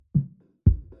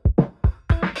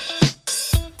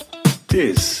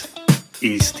This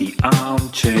is the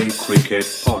Armchair Cricket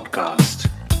Podcast.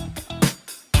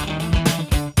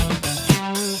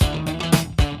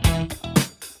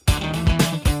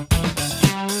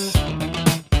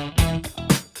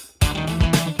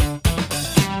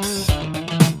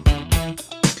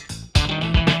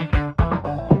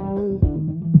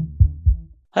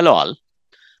 Hello, all.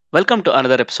 Welcome to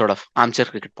another episode of Armchair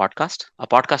Cricket Podcast, a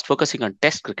podcast focusing on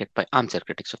Test cricket by armchair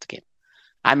critics of the game.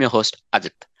 I'm your host,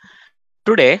 Ajit.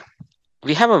 Today,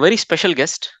 we have a very special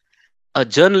guest, a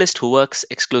journalist who works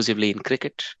exclusively in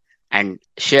cricket and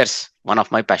shares one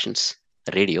of my passions,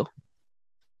 radio.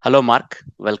 Hello, Mark.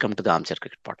 Welcome to the Armchair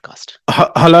Cricket Podcast.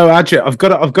 Hello, Ajit. I've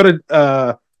got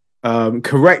to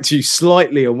correct you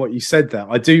slightly on what you said there.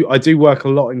 I do work a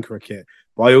lot in cricket,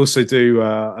 but I also do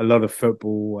a lot of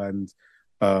football and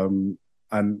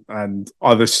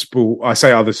other sport. I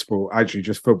say other sport, actually,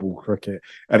 just football, cricket,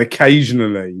 and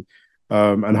occasionally,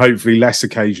 and hopefully less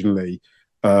occasionally,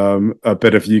 a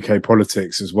bit of UK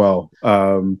politics as well.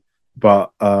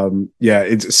 But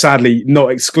it's sadly not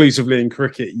exclusively in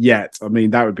cricket yet. I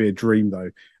mean, that would be a dream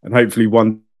though, and hopefully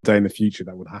one day in the future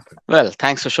that would happen. Well,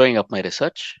 thanks for showing up my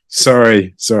research.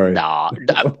 Sorry. No,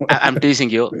 I'm teasing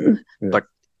you, Yeah. but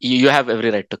you have every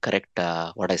right to correct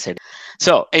what I said.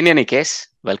 So, in any case,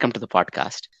 welcome to the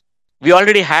podcast. We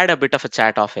already had a bit of a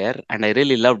chat off air, and I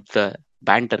really loved the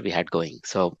banter we had going.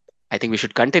 So, I think we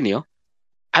should continue.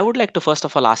 I would like to first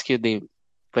of all ask you the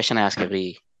question I ask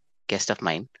every guest of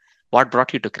mine. What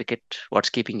brought you to cricket? What's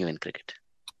keeping you in cricket?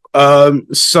 I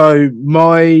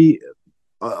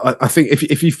think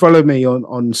if you follow me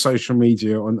on social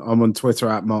media, I'm on Twitter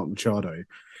at Mark Machado.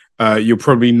 You'll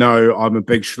probably know I'm a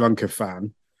big Sri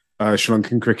Lankan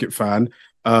cricket fan.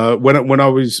 When I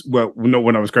was not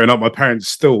when I was growing up, my parents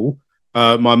still.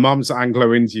 My mum's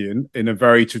Anglo-Indian in a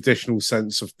very traditional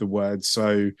sense of the word.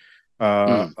 So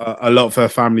a lot of her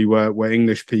family were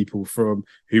English people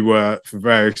who were for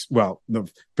various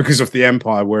because of the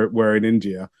empire were in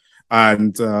India.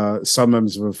 And some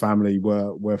members of her family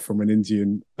were from an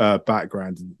Indian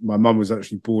background. My mum was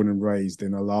actually born and raised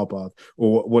in Allahabad,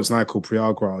 or what's now called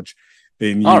Prayagraj,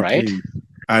 in All UP. right.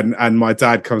 And my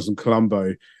dad comes from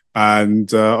Colombo.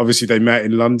 And obviously they met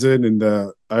in London in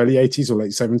the early 80s or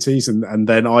late 70s. And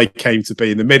then I came to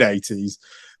be in the mid 80s.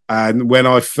 And when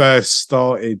I first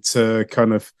started to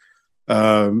kind of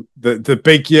the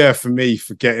big year for me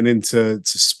for getting into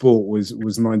sport was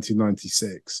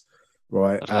 1996.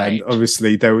 Right. And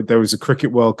obviously there was a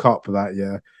Cricket World Cup for that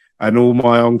year. And all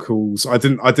my uncles, I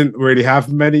didn't really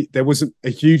have many. There wasn't a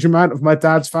huge amount of my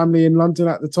dad's family in London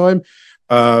at the time.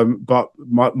 But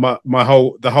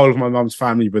the whole of my mum's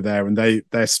family were there, and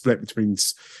they're split between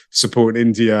supporting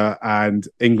India and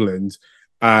England.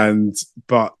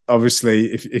 But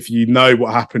obviously, if you know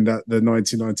what happened at the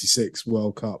 1996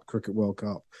 Cricket World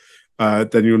Cup,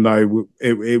 then you'll know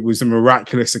it was a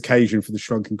miraculous occasion for the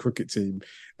Sri Lankan cricket team,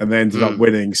 and they ended up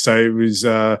winning. So it was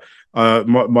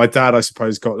my dad, I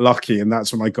suppose, got lucky, and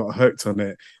that's when I got hooked on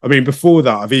it. I mean, before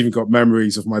that, I've even got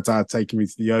memories of my dad taking me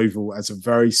to the Oval as a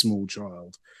very small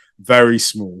child, very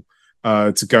small,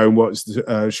 to go and watch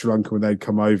Sri Lanka when they'd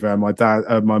come over. And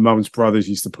my mum's brothers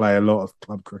used to play a lot of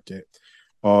club cricket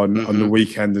on the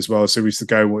weekend as well. So we used to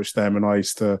go and watch them, and I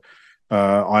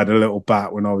had a little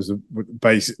bat when I was a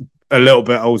little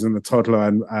bit older than the toddler,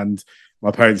 and my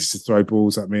parents used to throw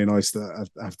balls at me, and I used to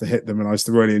have to hit them, and I used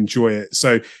to really enjoy it.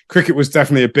 So cricket was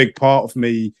definitely a big part of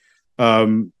me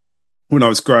when I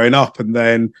was growing up. And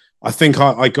then I think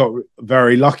I got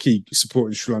very lucky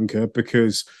supporting Sri Lanka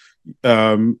because,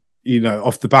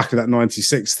 off the back of that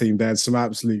 96 team, they had some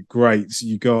absolute greats.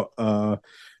 You got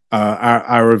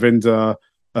Aravinda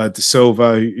De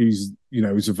Silva, who's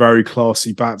a very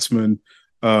classy batsman.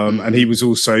 And he was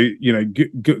also,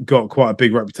 got quite a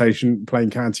big reputation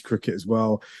playing county cricket as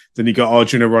well. Then you got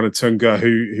Arjuna Ranatunga,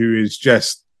 who is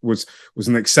just was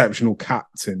an exceptional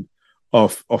captain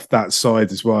off that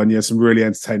side as well. And you had some really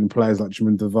entertaining players like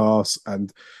Jaminda Vas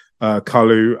and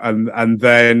Kalu. And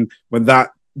then when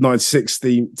that 96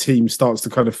 team starts to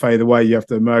kind of fade away, you have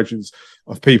the emergence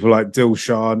of people like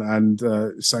Dilshan and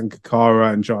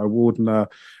Sangakkara and Jayawardene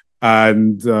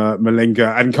and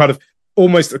Malinga, and kind of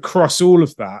almost across all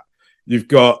of that, you've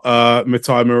got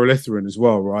Matai Muralitharan as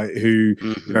well, right? Who,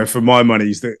 for my money,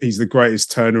 he's the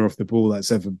greatest turner off the ball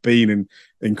that's ever been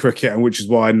in cricket, and which is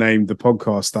why I named the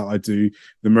podcast that I do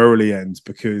the Murali End,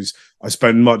 because I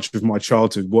spent much of my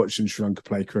childhood watching Sri Lanka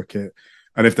play cricket,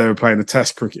 and if they were playing a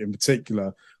Test cricket in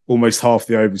particular, almost half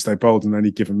the overs they bowled in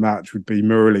any given match would be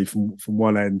Murali from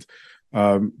one end,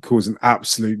 causing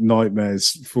absolute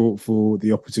nightmares for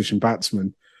the opposition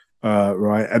batsmen.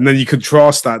 right? And then you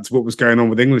contrast that to what was going on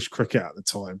with English cricket at the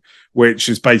time, which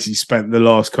has basically spent the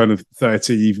last kind of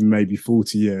 30, even maybe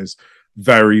 40 years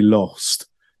very lost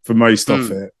for most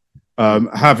of it.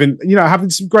 Having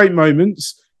some great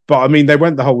moments, but I mean, they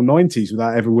went the whole 90s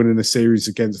without ever winning a series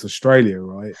against Australia,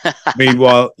 right?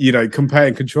 Meanwhile, compare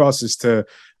and contrast this to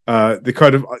the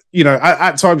kind of,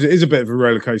 at times it is a bit of a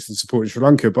roller coaster supporting Sri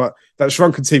Lanka, but that Sri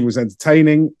Lankan team was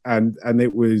entertaining and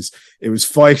it was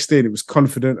feisty and it was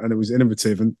confident and it was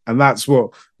innovative. And that's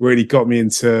what really got me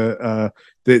into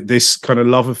this kind of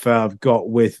love affair I've got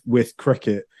with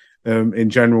cricket in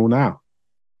general now.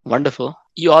 Wonderful.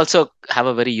 You also have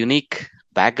a very unique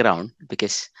background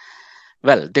because,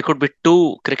 well, there could be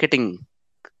two cricketing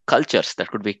cultures that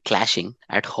could be clashing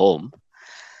at home.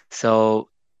 So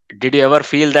did you ever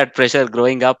feel that pressure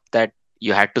growing up that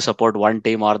you had to support one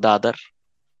team or the other?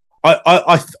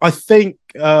 I think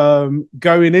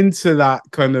going into that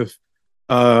kind of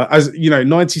as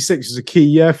 96 is a key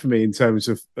year for me in terms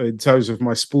of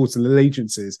my sports and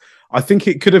allegiances. I think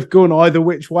it could have gone either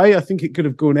which way. I think it could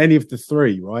have gone any of the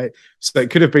three, right? So it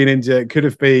could have been India, it could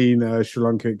have been Sri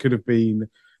Lanka, it could have been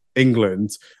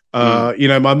England.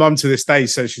 My mum to this day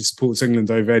says she supports England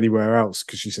over anywhere else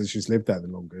because she says she's lived there the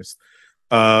longest.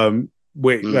 That's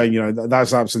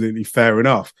absolutely fair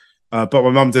enough. But my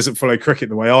mum doesn't follow cricket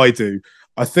the way I do.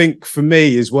 I think for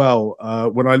me as well,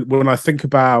 when I think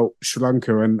about Sri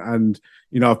Lanka and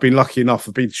I've been lucky enough,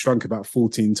 I've been to Sri Lanka about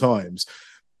 14 times,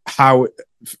 how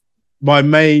my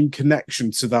main connection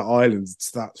to that island,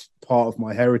 to that part of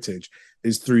my heritage,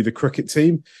 is through the cricket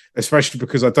team, especially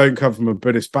because I don't come from a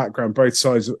Buddhist background. Both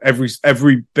sides,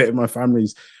 every bit of my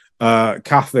family's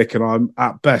Catholic, and I'm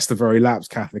at best a very lapsed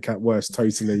Catholic, at worst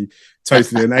totally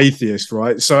an atheist,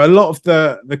 right? So a lot of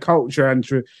the culture and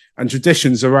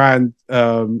traditions around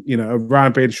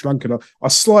around being Sri Lankan are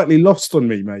slightly lost on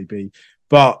me, maybe,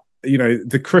 but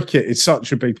the cricket is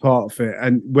such a big part of it.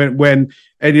 And when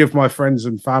any of my friends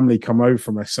and family come over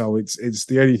from SL, it's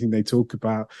the only thing they talk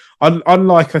about.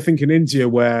 Unlike I think in India,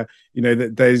 where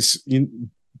that there's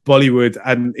Bollywood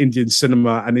and Indian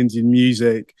cinema and Indian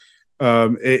music.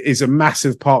 It is a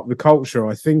massive part of the culture.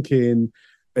 I think in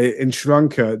Sri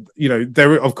Lanka,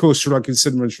 there of course Sri Lankan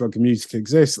cinema and Sri Lankan music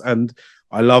exists, and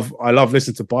I love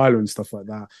listening to Baila and stuff like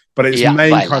that. But its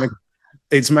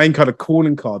main kind of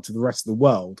calling card to the rest of the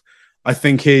world, I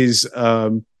think, is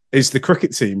the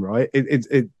cricket team, right?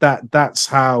 That's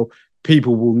how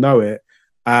people will know it,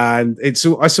 and it's.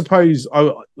 I suppose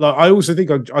I also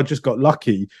think I just got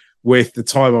lucky with the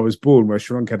time I was born, where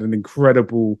Sri Lanka had an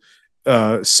incredible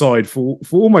side for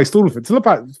almost all of it till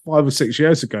about 5 or 6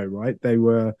 years ago, right? They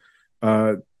were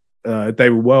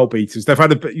world beaters. They've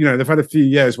had a few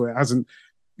years where it hasn't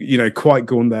quite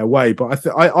gone their way, but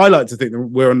I like to think that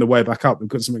we're on the way back up. We've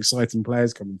got some exciting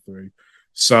players coming through,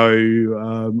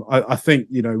 so I think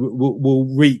we'll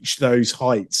reach those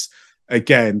heights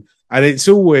again. And it's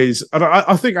always, and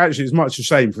I think actually it's much a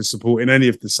shame for supporting any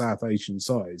of the South Asian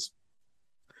sides.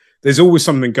 There's always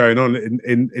something going on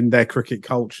in their cricket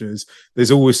cultures.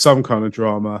 There's always some kind of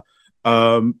drama.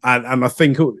 And I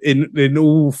think in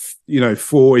all,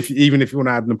 four, even if you want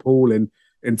to add Nepal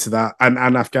into that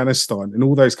and Afghanistan, in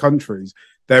all those countries,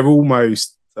 they're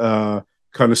almost kind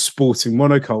of sporting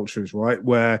monocultures, right?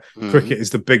 Where cricket is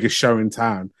the biggest show in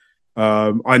town.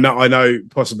 I know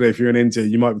possibly if you're in India,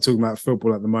 you might be talking about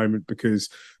football at the moment because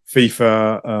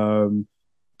FIFA,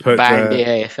 banned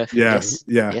the AFF. Yes.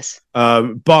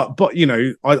 But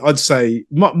I'd say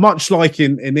much like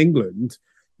in England,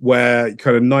 where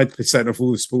kind of 90% of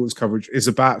all the sports coverage is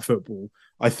about football.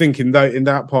 I think in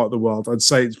that part of the world, I'd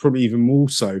say it's probably even more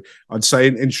so. I'd say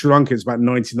in Sri Lanka, it's about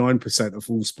 99% of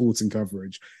all sporting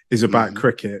coverage is about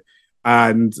cricket,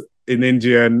 and in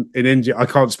India, I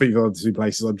can't speak for the other two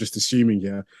places. I'm just assuming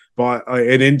here, but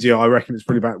in India, I reckon it's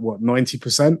probably about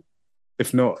 90%,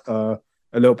 if not a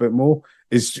little bit more.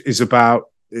 Is about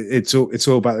it's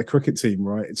all about the cricket team,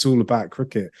 right? It's all about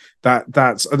cricket.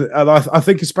 That's and I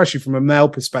think especially from a male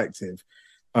perspective,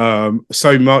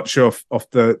 so much of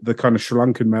the kind of Sri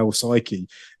Lankan male psyche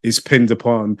is pinned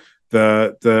upon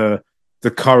the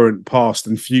current, past,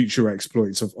 and future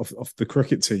exploits of the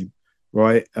cricket team,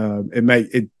 right?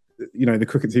 The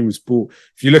cricket team was bought.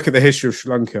 If you look at the history of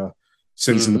Sri Lanka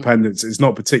since independence, it's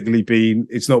not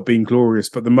been glorious,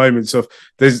 but the moments of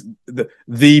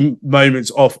the moments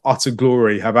of utter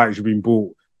glory have actually been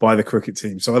bought by the cricket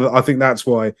team. So I think that's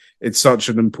why it's such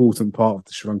an important part of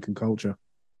the Sri Lankan culture.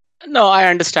 No, I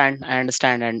understand,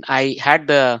 and I had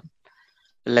the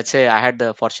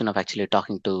fortune of actually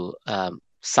talking to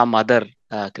some other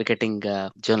cricketing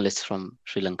journalists from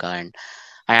Sri Lanka, and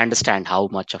I understand how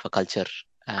much of a culture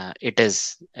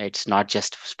It's not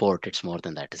just sport, it's more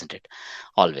than that, isn't it?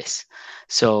 Always.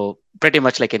 So pretty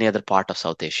much like any other part of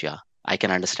South Asia, I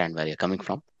can understand where you're coming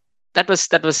from. That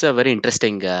was a very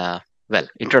interesting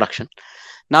introduction.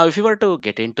 Now if you were to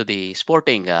get into the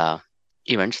sporting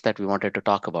events that we wanted to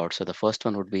talk about, so the first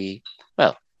one would be,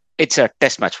 well, it's a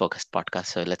test match focused podcast,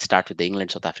 so let's start with the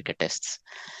England South Africa tests.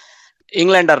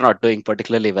 England are not doing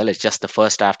particularly well. It's just the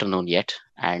first afternoon yet,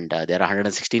 and they're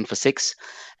 116 for 6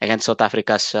 against South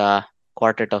Africa's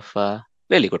quartet of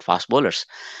really good fast bowlers.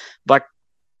 But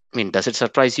I mean, does it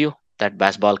surprise you that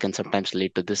baseball can sometimes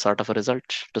lead to this sort of a result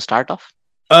to start off?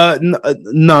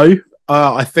 No.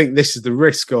 I think this is the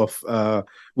risk of.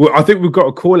 Well, I think we've got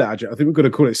to call it. I think we've got to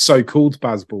call it so-called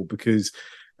baseball because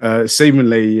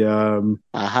seemingly they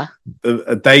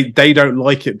don't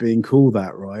like it being called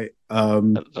that, right?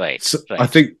 Right. So I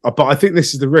think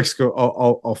this is the risk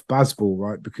of baseball,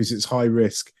 right? Because it's high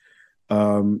risk,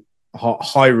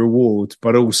 high reward,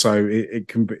 but also it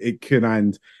can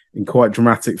end in quite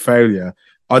dramatic failure.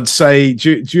 I'd say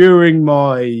during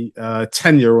my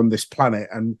tenure on this planet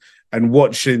and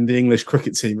watching the English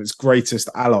cricket team, its greatest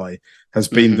ally has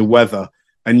been the weather.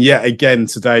 And yet again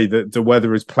today, the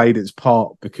weather has played its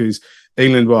part because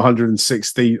England were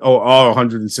 116 or are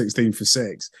 116 for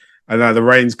 6. And now the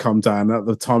rain's come down. At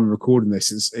the time of recording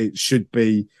this, it should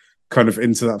be kind of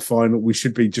into that final. We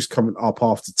should be just coming up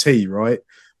after tea, right,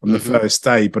 on the first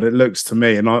day. But it looks to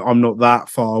me, and I'm not that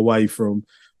far away from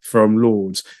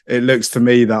Lords. It looks to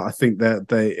me that I think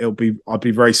that I'd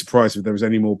be very surprised if there was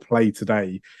any more play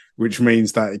today, which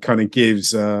means that it kind of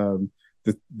gives the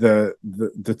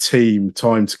team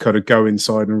time to kind of go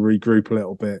inside and regroup a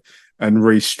little bit and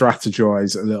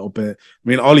re-strategize a little bit. I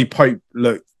mean, Ollie Pope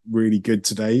looked really good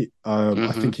today.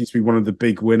 I think he's been one of the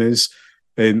big winners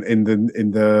in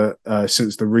the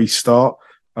since the restart,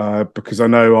 because I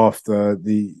know after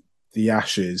the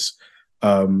Ashes.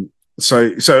 So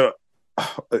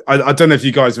I don't know if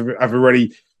you guys have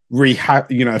already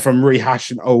if I'm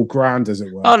rehashing old ground, as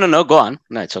it were. Oh no, go on.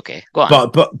 No, it's okay. Go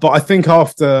on. But I think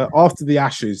after the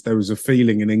Ashes, there was a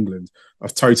feeling in England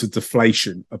of total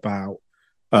deflation about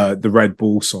the red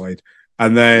ball side.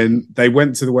 And then they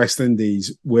went to the West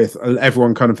Indies with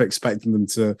everyone kind of expecting them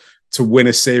to win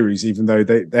a series, even though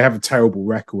they have a terrible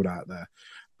record out there.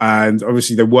 And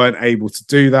obviously they weren't able to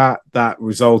do that. That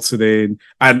resulted in,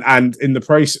 and in the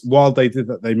process, while they did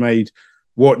that, they made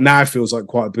what now feels like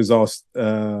quite a bizarre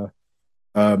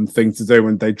thing to do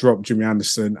when they dropped Jimmy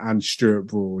Anderson and Stuart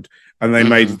Broad, and they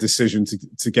made a decision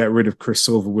to get rid of Chris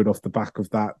Silverwood off the back of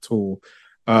that tour.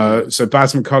 So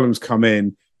Baz McCullum's come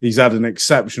in. He's had an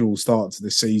exceptional start to the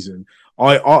season.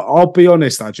 I'll be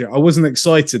honest, actually, I wasn't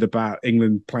excited about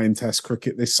England playing Test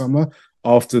cricket this summer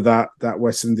after that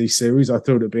West Indies series. I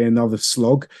thought it'd be another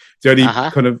slog. The only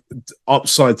kind of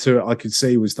upside to it I could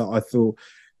see was that I thought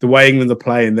the way England are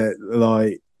playing, that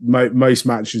like most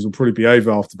matches will probably be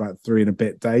over after about 3 and a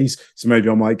bit days. So maybe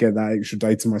I might get that extra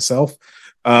day to myself.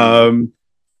 And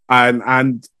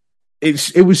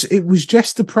it was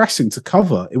just depressing to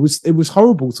cover. It was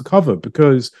horrible to cover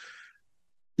because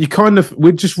you kind of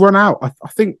we'd just run out. I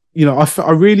think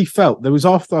I really felt there was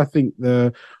after I think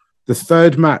the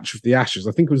third match of the Ashes.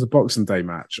 I think it was the Boxing Day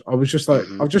match. I was just like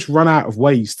I've just run out of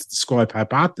ways to describe how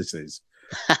bad this is.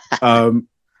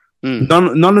 None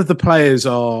of the players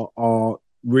are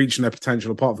reaching their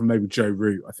potential apart from maybe Joe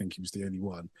Root. I think he was the only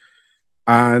one,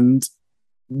 and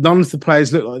none of the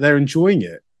players look like they're enjoying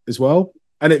it as well.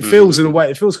 And it feels in a way,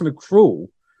 it feels kind of cruel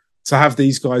to have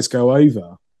these guys go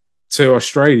over to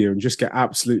Australia and just get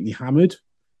absolutely hammered.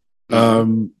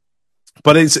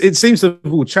 But it seems to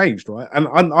have all changed, right?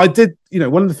 And I did,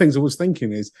 one of the things I was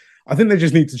thinking is I think they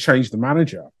just need to change the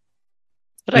manager.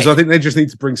 Because I think they just need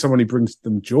to bring someone who brings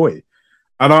them joy.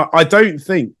 And I don't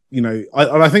think,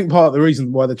 I think part of the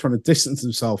reason why they're trying to distance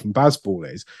themselves from baseball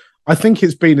is I think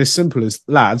it's been as simple as,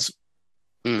 lads,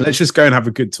 let's just go and have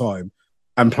a good time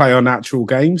and play our natural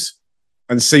games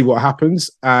and see what happens.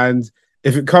 And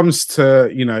if it comes to,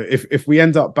 if we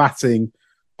end up batting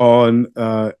on,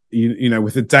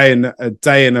 with a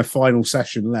day and a final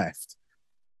session left,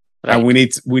 and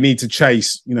we need to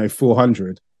chase,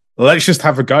 400, let's just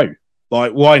have a go.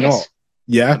 Like, why not?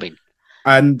 Yeah.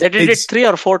 And they did it 3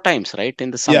 or 4 times, right? In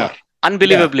the summer. Yeah.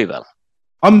 Unbelievably well.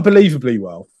 Unbelievably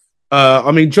well.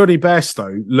 Johnny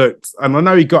Bairstow looked, and I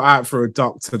know he got out for a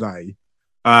duck today,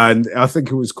 and I think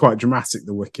it was quite dramatic,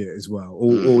 the wicket as well.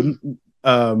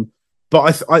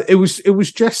 But it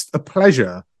was just a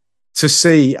pleasure to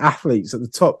see athletes at the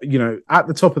top, at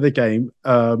the top of the game,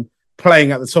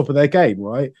 playing at the top of their game,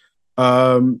 right?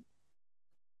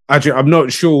 Actually, I'm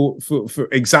not sure for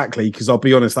exactly, because I'll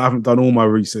be honest, I haven't done all my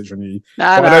research on you.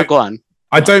 No, go on.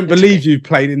 I don't It's believe okay. you've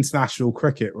played international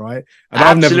cricket, right? And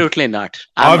Absolutely not.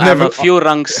 I'm a few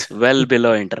rungs well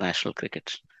below international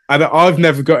cricket. And I've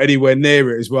never got anywhere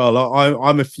near it as well.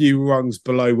 I'm a few rungs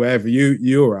below wherever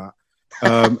you're at,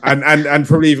 and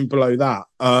probably even below that.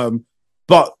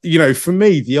 But for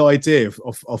me, the idea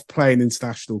of playing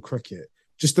international cricket,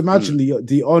 just imagine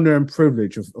the honor and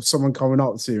privilege of someone coming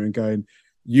up to you and going,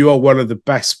 "You are one of the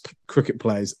best cricket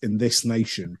players in this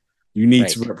nation. You need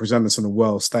to represent us on a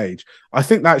world stage." I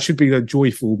think that should be a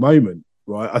joyful moment,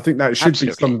 right? I think that should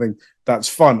be something that's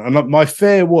fun. And my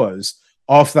fear was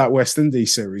after that West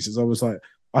Indies series, is I was like,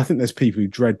 I think there's people who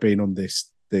dread being on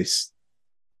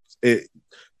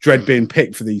dread being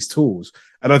picked for these tours.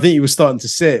 And I think you were starting to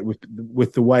see it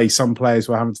with the way some players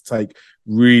were having to take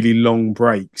really long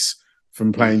breaks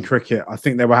from playing cricket. I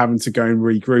think they were having to go and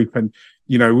regroup. And,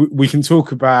 we can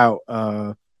talk about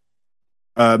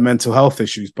mental health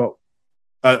issues, but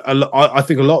I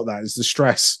think a lot of that is the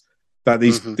stress that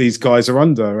these guys are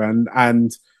under.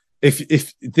 And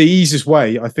if the easiest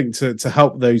way, I think, to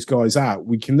help those guys out,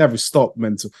 we can never stop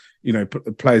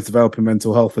players developing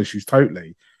mental health issues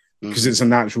totally, because it's a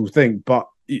natural thing. But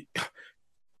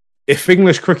if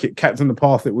English cricket kept on the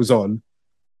path it was on,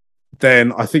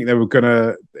 then I think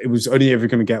it was only ever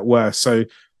going to get worse. So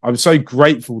I'm so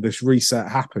grateful this reset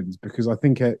happened, because I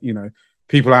think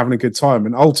people are having a good time,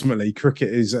 and ultimately cricket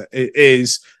is at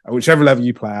whichever level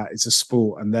you play at, it's a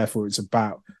sport, and therefore it's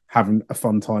about having a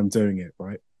fun time doing it,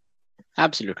 right?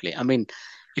 Absolutely. I mean,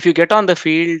 if you get on the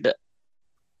field,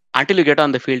 until you get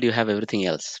on the field, you have everything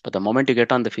else. But the moment you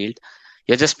get on the field,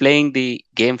 you're just playing the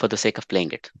game for the sake of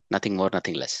playing it. Nothing more,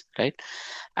 nothing less, right?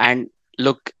 And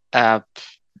look,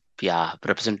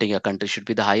 representing your country should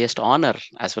be the highest honor,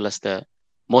 as well as the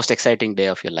most exciting day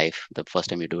of your life, the first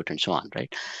time you do it, and so on,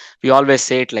 right? We always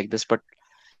say it like this, but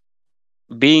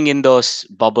being in those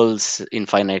bubbles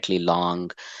infinitely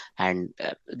long, and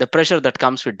the pressure that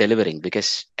comes with delivering,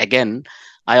 because again,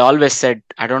 I always said,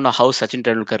 I don't know how Sachin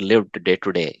Tendulkar lived day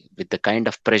to day with the kind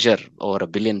of pressure over a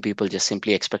billion people just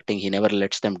simply expecting he never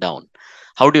lets them down.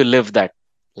 How do you live that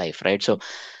life, right? So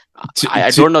I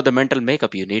don't know the mental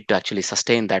makeup you need to actually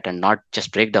sustain that and not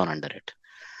just break down under it.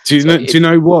 Do you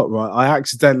know what, right? I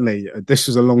accidentally, this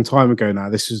was a long time ago now,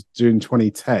 this was June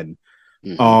 2010.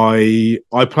 I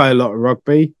play a lot of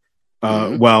rugby.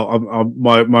 Well,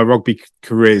 my rugby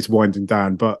career is winding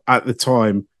down, but at the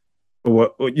time,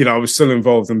 I was still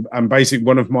involved, and basically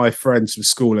one of my friends from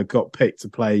school had got picked to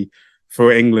play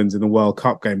for England in the World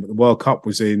Cup game, but the World Cup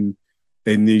was in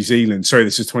New Zealand. Sorry,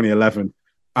 this is 2011,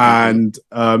 and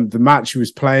the match he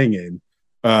was playing in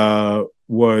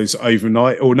was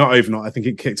overnight, or not overnight. I think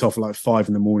it kicked off at like 5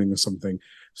 a.m. or something.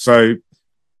 So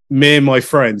me and my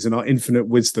friends, in our infinite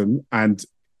wisdom and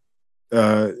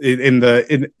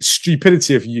in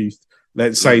stupidity of youth,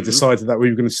 let's say, decided that we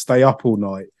were going to stay up all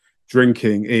night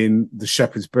drinking in the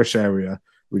Shepherd's Bush area,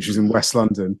 which is in West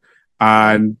London,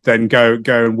 and then go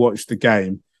and watch the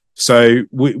game. So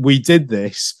we did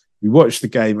this. We watched the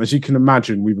game. As you can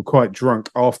imagine, we were quite drunk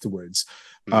afterwards.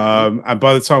 And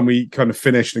by the time we kind of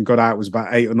finished and got out, it was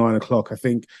about 8 or 9 o'clock. I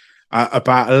think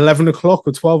about 11 o'clock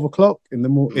or 12 o'clock in the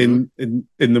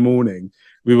morning,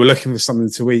 we were looking for something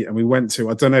to eat, and we went to,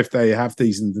 I don't know if they have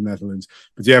these in the Netherlands,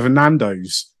 but do you have a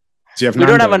Nando's? We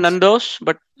don't have a Nando's,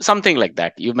 but something like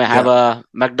that. You may have a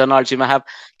McDonald's, you may have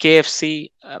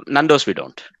KFC. Nando's, we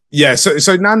don't. Yeah,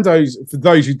 so Nando's, for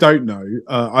those who don't know,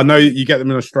 I know you get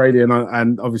them in Australia,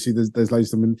 and obviously there's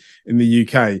loads of them in the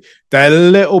UK. They're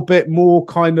a little bit more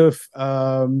kind of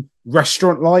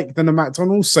restaurant-like than a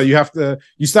McDonald's. So you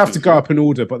still have to go up and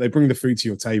order, but they bring the food to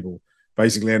your table,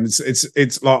 basically. And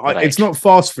it's like it's not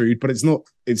fast food, but it's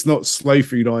not slow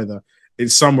food either.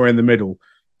 It's somewhere in the middle,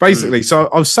 basically. So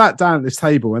I was sat down at this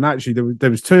table, and actually there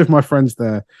was two of my friends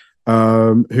there.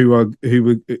 Who are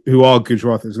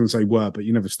Gujarati. I was going to say were, but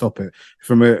you never stop it.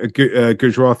 From a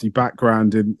Gujarati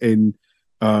background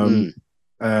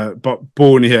but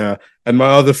born here, and my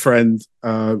other friend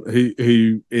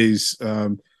who is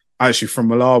actually from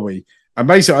Malawi. And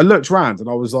basically, I looked around and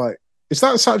I was like, "Is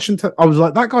that Sachin?" I was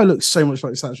like, "That guy looks so much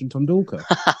like Sachin Tendulkar."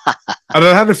 And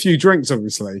I had a few drinks,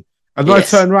 obviously, and then I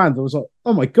turned around and I was like,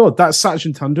 "Oh my god, that's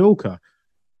Sachin Tendulkar!"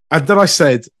 And then I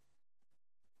said,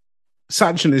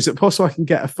 "Sachin, is it possible I can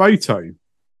get a photo?"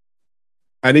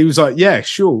 And he was like, "Yeah,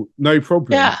 sure, no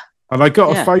problem." Yeah. And I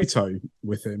got a photo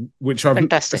with him, which I've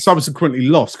subsequently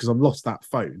lost because I've lost that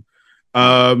phone.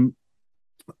 And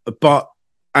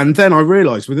then I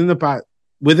realised within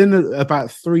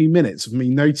about 3 minutes of me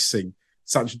noticing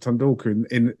Sachin Tendulkar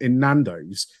in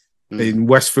Nando's in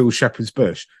Westfield Shepherd's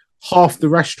Bush, half the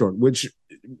restaurant, which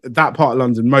that part of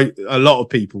London, a lot of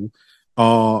people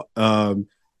are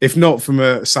if not from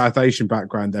a South Asian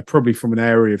background, they're probably from an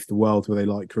area of the world where they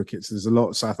like cricket. So there's a lot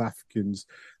of South Africans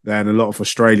there and a lot of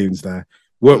Australians there.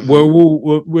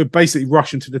 We're basically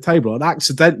rushing to the table and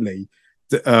accidentally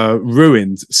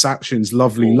ruined Sachin's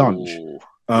lovely lunch.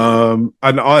 And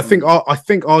I think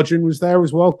Arjun was there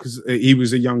as well because he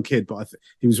was a young kid, but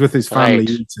he was with his family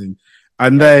eating.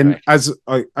 And then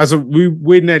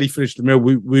we nearly finished the meal.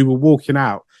 We were walking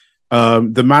out.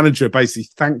 The manager basically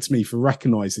thanked me for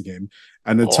recognizing him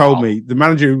and had told me the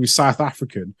manager, who was South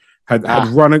African, had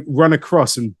run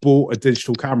across and bought a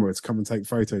digital camera to come and take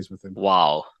photos with him.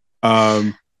 Wow.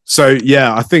 So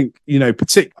yeah, I think,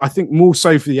 I think more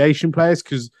so for the Asian players,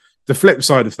 because the flip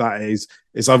side of that is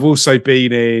I've also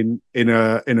been in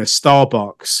a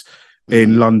Starbucks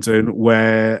in London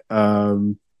where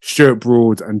Stuart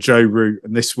Broad and Joe Root,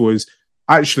 and this was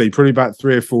actually probably about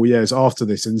 3 or 4 years after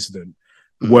this incident,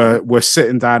 were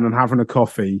sitting down and having a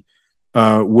coffee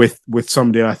with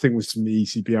somebody, I think was from the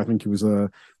ECB. I think it was a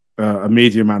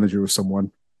media manager or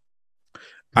someone.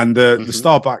 And the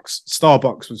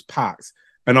Starbucks was packed,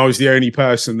 and I was the only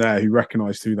person there who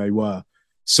recognised who they were.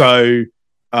 So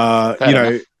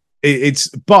it's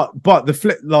the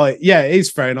flip, it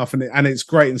is fair enough, and it's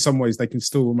great in some ways. They can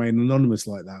still remain anonymous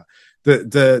like that.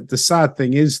 The sad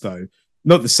thing is, though,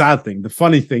 not the sad thing. The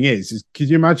funny thing is could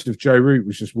you imagine if Joe Root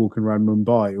was just walking around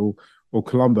Mumbai or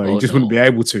Colombo? He just wouldn't be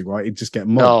able to, right? He'd just get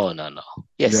mobbed. No.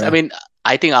 Yes, yeah. I mean,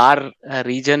 I think our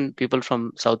region, people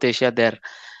from South Asia, they're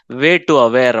way too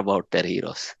aware about their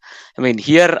heroes. I mean,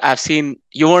 here I've seen,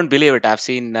 you won't believe it, I've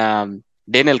seen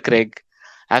Daniel Craig.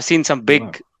 I've seen some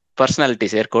big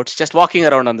personalities, air quotes, just walking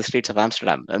around on the streets of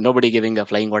Amsterdam, nobody giving a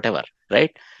flying whatever,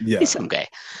 right? Yeah. He's some guy.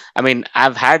 I mean,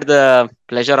 I've had the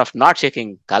pleasure of not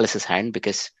shaking Kallis's hand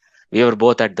because we were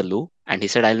both at the loo, and he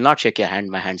said, "I'll not shake your hand,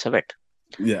 my hands are wet."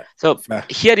 Yeah. So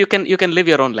here you can live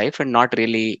your own life and not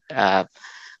really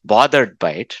bothered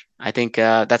by it. I think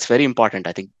that's very important.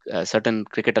 I think certain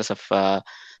cricketers of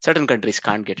certain countries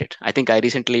can't get it. I think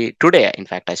today, in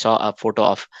fact, I saw a photo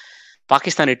of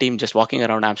Pakistani team just walking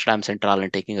around Amsterdam Central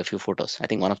and taking a few photos. I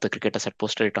think one of the cricketers had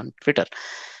posted it on Twitter.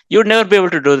 You would never be able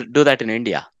to do that in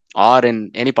India or in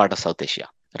any part of South Asia,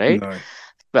 right? No.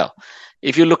 Well,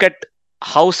 if you look at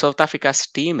how South Africa's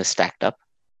team is stacked up,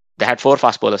 they had 4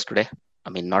 fast bowlers today. I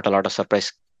mean, not a lot of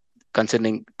surprise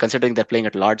considering they're playing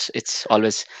at Lords. It's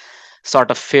always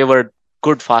sort of favored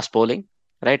good fast bowling,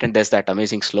 right? And there's that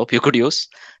amazing slope you could use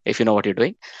if you know what you're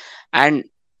doing. And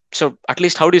so at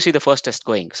least how do you see the first test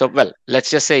going? So, well, let's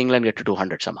just say England get to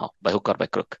 200 somehow, by hook or by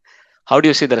crook. How do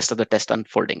you see the rest of the test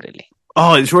unfolding, really?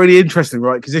 Oh, it's really interesting,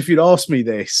 right? Because if you'd asked me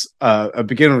this at the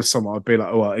beginning of the summer, I'd be like,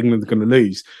 oh, well, England's going to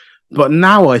lose. But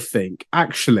now I think,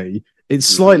 actually, it's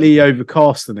slightly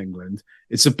overcast in England.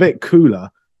 It's a bit cooler.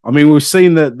 I mean, we've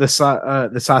seen that the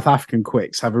South African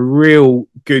quicks have a real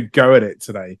good go at it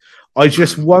today. I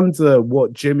just wonder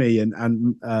what Jimmy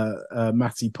and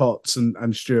Matty Potts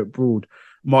and Stuart Broad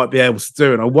might be able to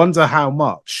do, and I wonder how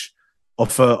much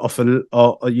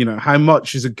how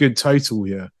much is a good total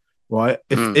here, right?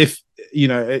 If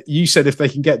you said if they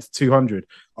can get to 200,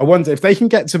 I wonder if they can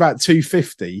get to about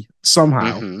 250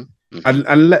 somehow.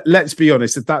 And let's be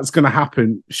honest, if that's going to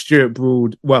happen, Stuart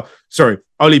Broad,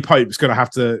 Ollie Pope's going to have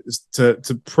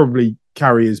to probably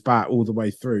carry his bat all the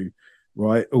way through,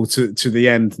 right, or to the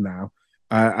end now,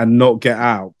 and not get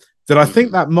out. Then I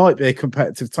think that might be a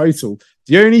competitive total.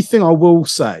 The only thing I will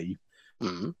say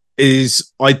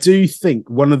is I do think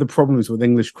one of the problems with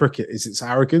English cricket is its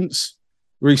arrogance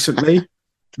recently.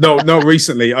 No, not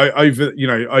recently. Over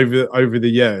the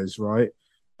years, right?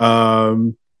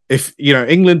 If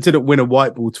England didn't win a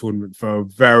white ball tournament for a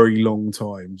very long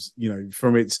time,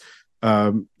 from its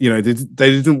they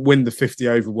didn't win the 50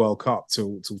 over World Cup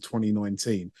till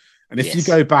 2019. And if you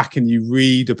go back and you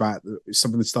read about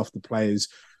some of the stuff the players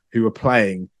who are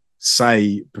playing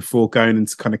say before going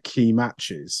into kind of key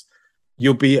matches,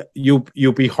 you'll be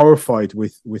horrified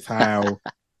with how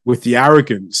with the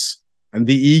arrogance and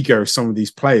the ego of some of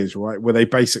these players, right? Where they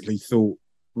basically thought,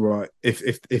 right,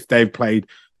 if they've played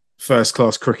first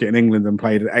class cricket in England and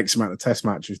played an X amount of test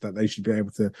matches, that they should be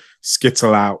able to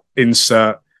skittle out,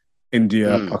 insert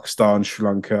India, Pakistan, Sri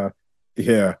Lanka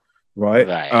here, right?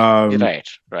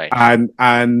 Right.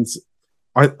 And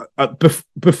I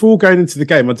before going into the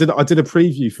game, I did a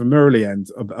preview for Murali End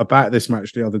about this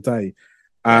match the other day.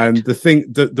 And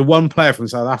the one player from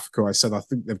South Africa I said I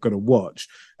think they've got to watch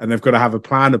and they've got to have a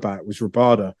plan about was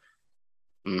Rabada.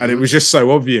 And it was just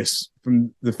so obvious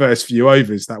from the first few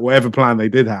overs that whatever plan they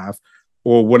did have,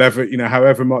 or whatever,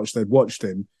 however much they'd watched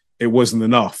him, it wasn't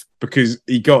enough because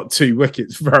he got 2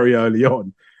 wickets very early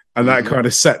on. And that kind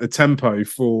of set the tempo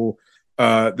for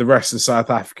the rest of the South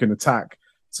African attack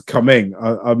to come in.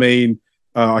 I mean,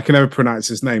 I can never pronounce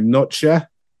his name. Nokia.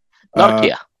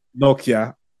 Nokia.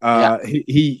 Nokia.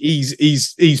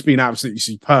 He's been absolutely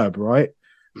superb, right?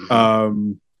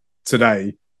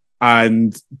 Today,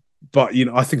 but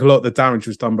I think a lot of the damage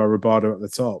was done by Robardo at the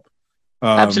top.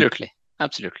 Absolutely.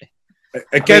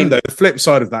 Again, though, the flip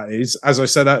side of that is, as I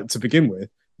said to begin with,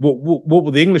 what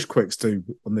will the English quicks do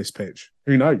on this pitch?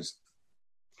 Who knows?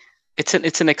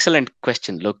 It's an excellent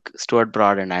question. Look, Stuart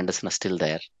Broad and Anderson are still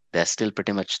there. They're still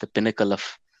pretty much the pinnacle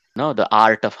of the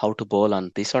art of how to bowl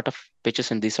on these sort of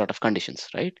pitches in these sort of conditions,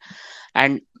 right?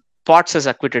 And Potts has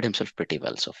acquitted himself pretty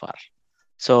well so far.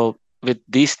 So with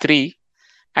these three,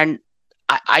 and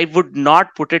I would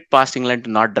not put it past England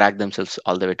to not drag themselves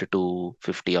all the way to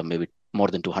 250 or maybe more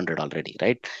than 200 already,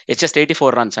 right? It's just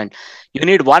 84 runs, and you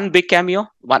need one big cameo,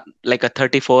 one like a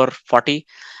 34-40,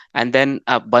 and then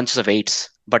a bunch of eights.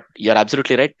 But you're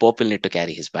absolutely right. Pope will need to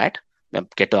carry his bat,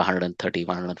 get to 130,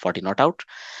 140 not out.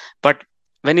 But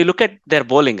when you look at their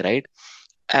bowling, right,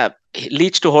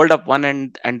 Leach to hold up one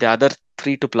and the other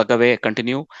three to plug away,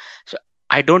 continue. So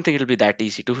I don't think it'll be that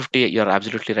easy. 250, you're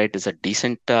absolutely right, is a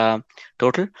decent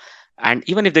total. And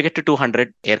even if they get to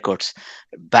 200, air quotes,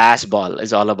 Bass ball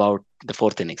is all about the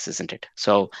fourth innings, isn't it?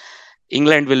 So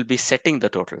England will be setting the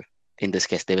total. In this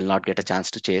case, they will not get a chance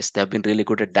to chase. They have been really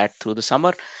good at that through the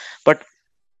summer. But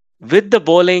with the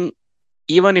bowling,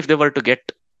 even if they were to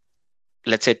get,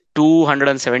 let's say,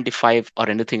 275 or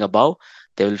anything above,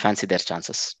 they will fancy their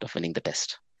chances of winning the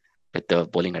test with the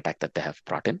bowling attack that they have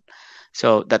brought in.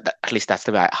 So that at least that's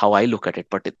the way how I look at it.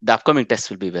 But the upcoming tests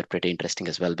will be pretty interesting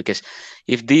as well, because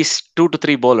if these 2 to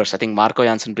 3 bowlers, I think Marco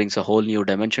Jansen brings a whole new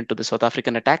dimension to the South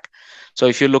African attack. So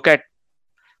if you look at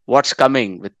what's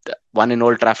coming with one in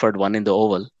Old Trafford, one in the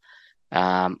Oval,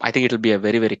 I think it'll be a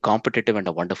very, very competitive and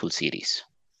a wonderful series.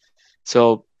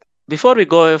 So before we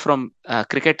go away from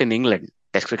cricket in England,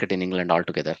 Test cricket in England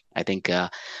altogether, I think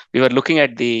we were looking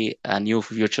at the new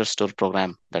Futures Tour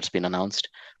program that's been announced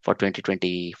for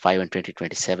 2025 and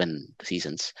 2027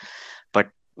 seasons. But,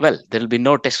 well, there will be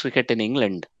no Test cricket in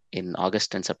England in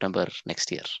August and September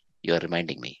next year. You're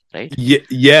reminding me, right?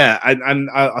 Yeah, and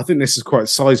I think this is quite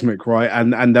seismic, right?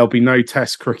 And there'll be no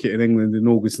Test cricket in England in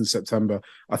August and September.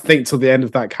 I think till the end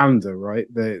of that calendar, right?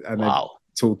 Wow.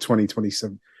 Till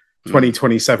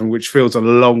 2027, which feels a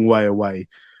long way away.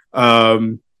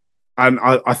 And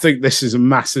I think this is a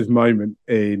massive moment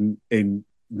in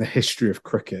the history of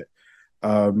cricket.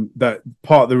 That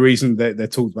part of the reason that they're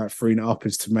talking about freeing it up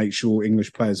is to make sure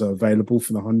English players are available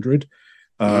for the 100.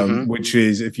 Which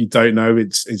is, if you don't know,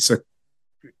 it's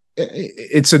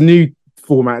a new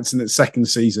format. It's in its second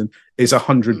season. It's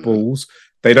 100 balls.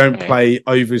 They don't play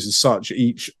overs as such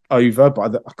each over,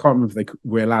 but I can't remember if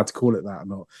we're allowed to call it that or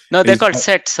not. No, they're called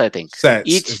sets, I think.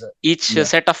 Sets. Each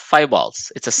set of 5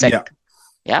 balls. It's a set.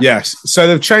 Yeah. Yes. So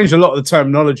they've changed a lot of the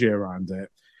terminology around it,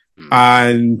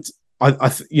 and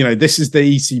this is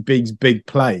the ECB's big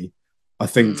play, I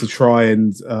think, to try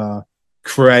and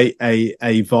create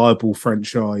a viable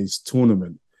franchise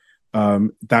tournament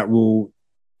that will.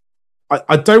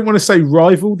 I don't want to say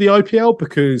rival the IPL,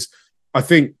 because I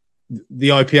think the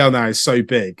IPL now is so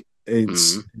big,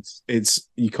 it's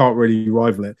you can't really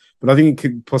rival it, but I think it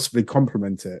could possibly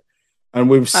complement it. And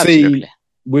we'll see.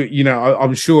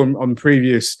 I'm sure on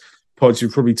previous pods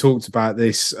you've probably talked about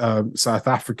this South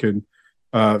African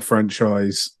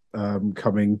franchise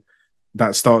coming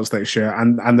that starts next year,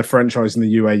 and the franchise in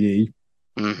the UAE.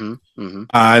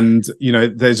 And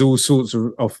there's all sorts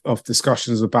of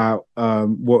discussions about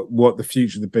what the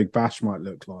future of the Big Bash might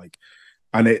look like.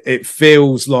 And it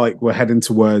feels like we're heading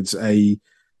towards a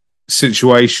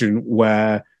situation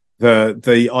where the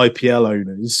IPL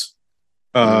owners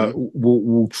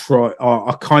will try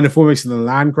are kind of almost in a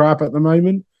land grab at the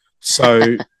moment.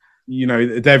 So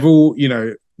they've all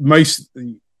I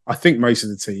think most of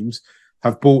the teams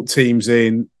have bought teams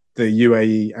in the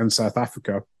UAE and South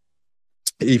Africa,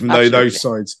 even though those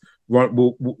sides run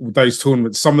those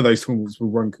tournaments. Some of those tournaments will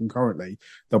run concurrently.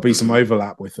 There'll be some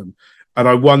overlap with them. And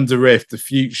I wonder if the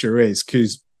future is,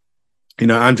 because,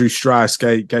 Andrew Strauss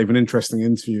gave an interesting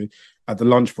interview at the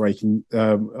lunch break on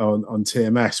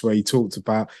TMS, where he talked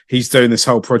about he's doing this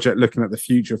whole project looking at the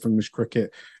future of English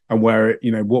cricket and where,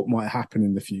 what might happen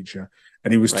in the future.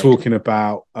 And he was talking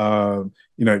about,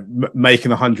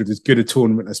 making 100 as good a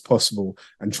tournament as possible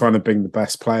and trying to bring the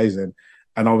best players in.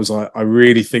 And I was like, I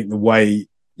really think the way,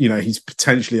 he's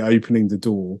potentially opening the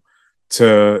door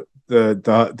to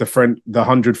the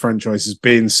 100 franchises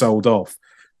being sold off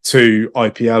to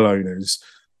IPL owners,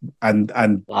 and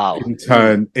wow.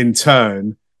 in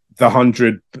turn the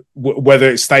 100, whether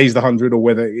it stays the 100 or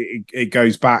whether it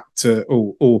goes back to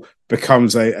or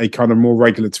becomes a kind of more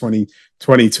regular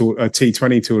 2020 to a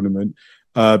T20 tournament,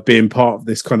 being part of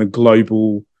this kind of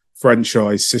global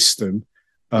franchise system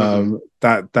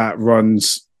that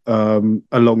runs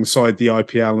alongside the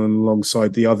IPL and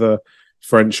alongside the other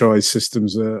franchise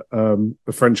systems, the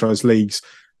franchise leagues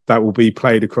that will be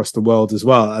played across the world as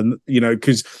well. And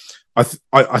because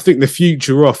I think the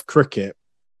future of cricket,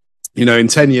 in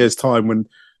 10 years' time, when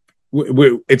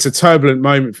it's a turbulent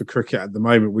moment for cricket at the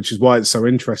moment, which is why it's so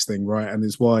interesting, right? And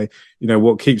it's why,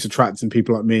 what keeps attracting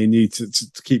people like me and you to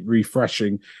keep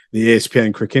refreshing the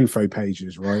ESPN Cricinfo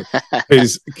pages, right?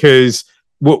 Because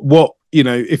what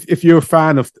if you're a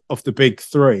fan of the big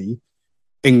three,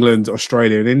 England,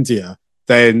 Australia, and India,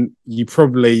 then you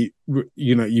probably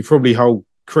hold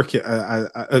cricket,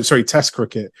 Test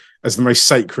cricket as the most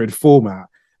sacred format.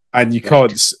 And you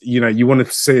can't, you want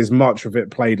to see as much of it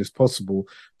played as possible.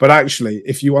 But actually,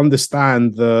 if you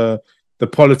understand the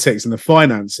politics and the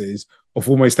finances of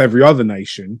almost every other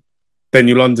nation, then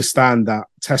you'll understand that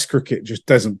Test cricket just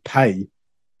doesn't pay.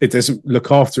 It doesn't look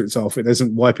after itself. It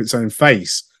doesn't wipe its own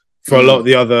face for a lot of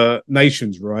the other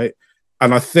nations, right?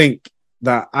 And I think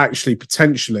that actually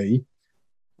potentially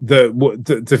the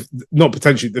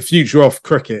future of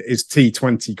cricket is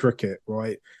T20 cricket,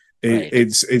 right?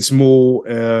 It's more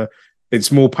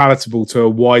palatable to a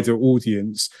wider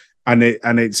audience, and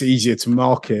it's easier to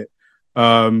market.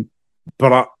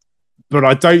 But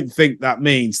I don't think that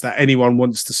means that anyone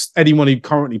who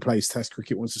currently plays Test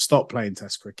cricket wants to stop playing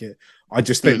Test cricket. I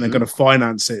just think they're going to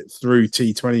finance it through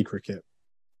T20 cricket.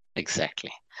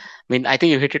 Exactly. I mean, I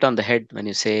think you hit it on the head when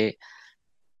you say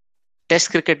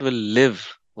Test cricket will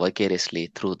live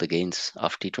vicariously through the gains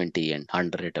of T20 and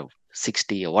 100 or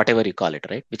 60 or whatever you call it,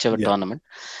 right? Whichever tournament.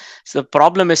 So the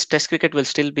problem is Test cricket will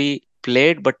still be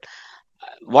played, but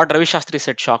what Ravi Shastri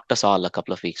said shocked us all a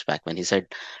couple of weeks back when he said,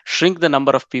 shrink the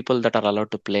number of people that are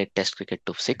allowed to play Test cricket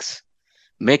to 6,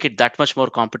 make it that much more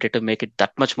competitive, make it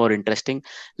that much more interesting,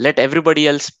 let everybody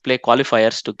else play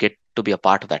qualifiers to get to be a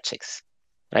part of that 6,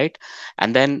 right?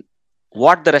 And then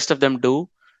what the rest of them do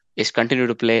is continue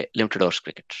to play limited overs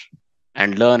cricket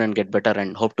and learn and get better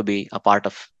and hope to be a part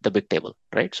of the big table,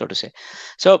 right? So to say.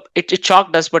 So it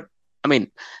shocked us, but I mean,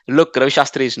 look, Ravi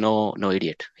Shastri is no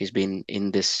idiot. He's been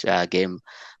in this game,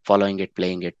 following it,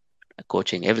 playing it,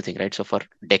 coaching, everything, right? So for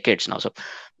decades now. So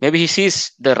maybe he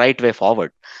sees the right way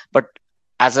forward. But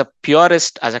as a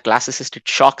purist, as a classicist, it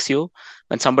shocks you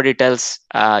when somebody tells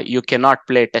you cannot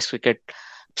play Test cricket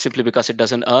simply because it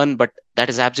doesn't earn. But that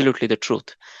is absolutely the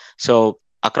truth. So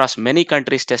across many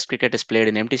countries, Test cricket is played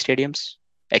in empty stadiums,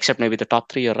 except maybe the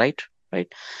top 3, you're right?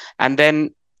 And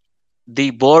then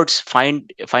the boards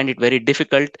find it very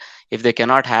difficult if they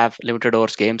cannot have limited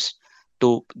overs games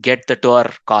to get the tour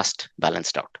cost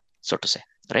balanced out, so to say,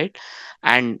 right?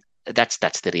 And that's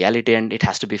the reality, and it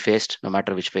has to be faced no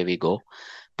matter which way we go.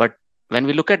 But when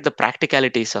we look at the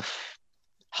practicalities of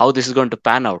how this is going to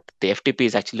pan out, the FTP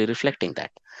is actually reflecting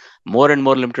that. More and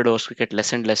more limited overs cricket,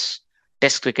 less and less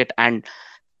Test cricket, and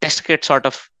Test cricket sort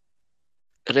of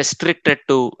restricted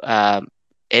to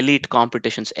elite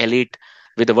competitions,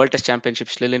 with the World Test Championship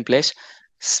still in place.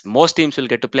 Most teams will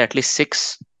get to play at least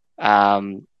 6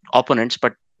 opponents,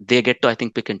 but they get to, I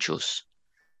think, pick and choose.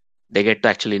 They get to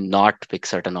actually not pick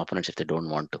certain opponents if they don't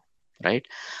want to, right?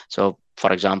 So,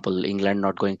 for example, England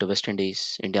not going to West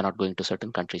Indies, India not going to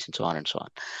certain countries, and so on and so on.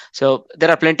 So there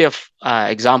are plenty of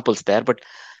examples there. But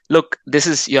look,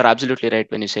 you're absolutely right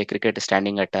when you say cricket is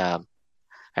standing at a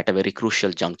very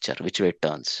crucial juncture, which way it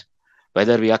turns.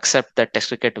 Whether we accept that Test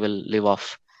cricket will live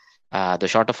off the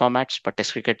shorter formats, but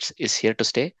Test cricket is here to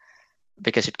stay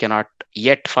because it cannot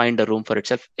yet find a room for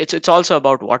itself. It's also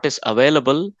about what is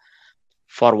available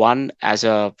for one as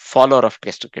a follower of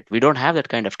Test cricket. We don't have that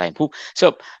kind of time.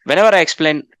 So whenever I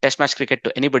explain Test match cricket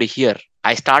to anybody here,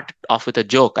 I start off with a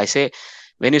joke. I say,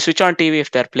 when you switch on TV,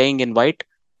 if they're playing in white,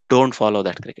 don't follow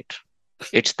that cricket.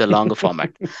 It's the longer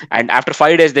format. And after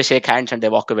 5 days, they shake hands and they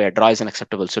walk away. A draw is an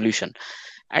acceptable solution.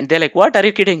 And they're like, what? Are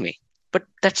you kidding me? But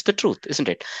that's the truth, isn't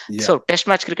it? Yeah. So Test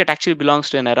match cricket actually belongs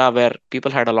to an era where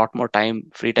people had a lot more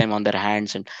free time on their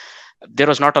hands, and there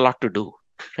was not a lot to do,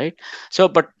 right? So,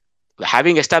 but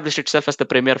having established itself as the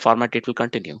premier format, it will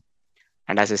continue.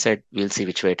 And as I said, we'll see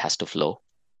which way it has to flow,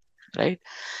 right?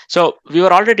 So we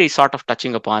were already sort of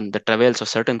touching upon the travails of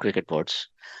certain cricket boards.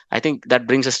 I think that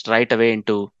brings us right away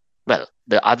into,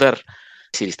 the other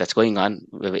series that's going on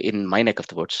in my neck of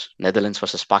the woods, Netherlands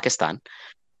versus Pakistan.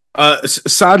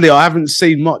 Sadly, I haven't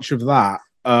seen much of that.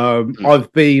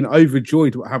 I've been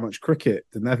overjoyed at how much cricket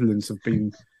the Netherlands have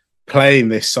been playing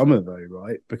this summer, though,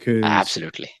 right? Because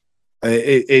absolutely,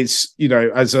 it's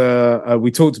as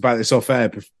we talked about this off air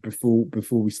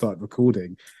before we started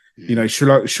recording. You know, Sri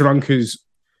Lanka's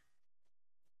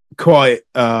quite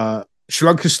Sri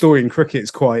Lanka's story in cricket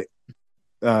is quite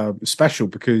special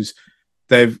because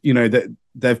they've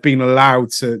been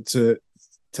allowed to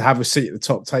have a seat at the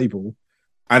top table,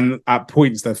 and at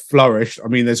points they've flourished. I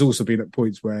mean, there's also been at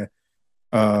points where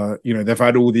they've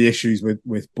had all the issues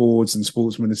with boards and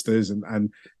sports ministers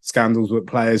and scandals with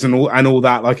players and all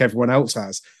that, like everyone else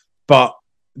has. But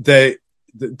the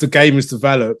game has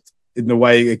developed in the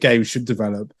way a game should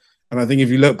develop. And I think if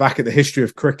you look back at the history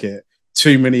of cricket,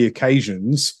 too many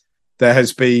occasions there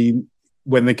has been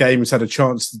when the game has had a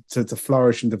chance to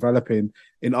flourish and develop in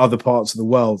other parts of the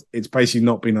world, it's basically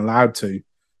not been allowed to.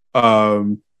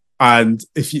 And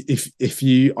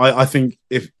I think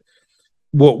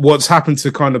what's happened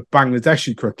to kind of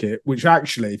Bangladeshi cricket, which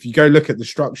actually, if you go look at the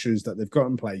structures that they've got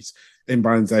in place in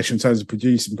Bangladesh in terms of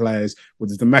producing players, what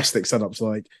the domestic setups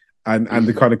like, and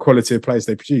the kind of quality of players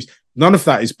they produce, none of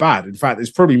that is bad. In fact,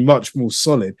 it's probably much more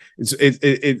solid.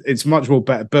 It's much more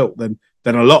better built than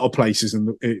a lot of places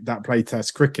that play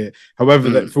Test cricket. However,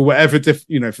 that for whatever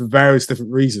for various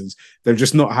different reasons, they've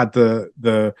just not had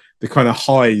the kind of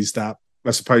highs that I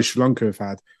suppose Sri Lanka have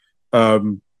had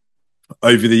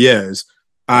over the years.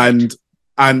 And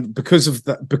because of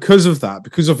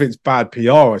its bad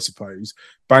PR, I suppose,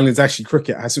 Bangladeshi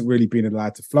cricket hasn't really been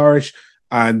allowed to flourish.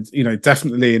 And,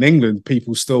 definitely in England,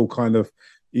 people still kind of,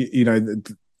 they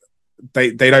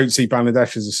don't see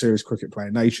Bangladesh as a serious cricket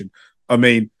playing nation. I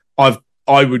mean,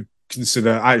 I would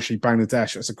consider actually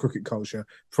Bangladesh as a cricket culture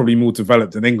probably more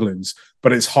developed than England's,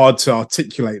 but it's hard to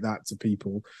articulate that to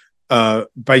people,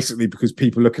 basically because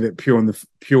people look at it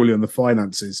purely on the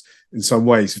finances in some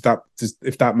ways,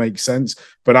 if that makes sense.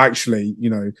 But actually,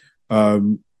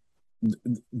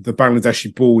 the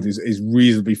Bangladeshi board is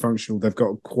reasonably functional. They've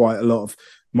got quite a lot of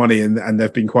money and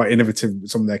they've been quite innovative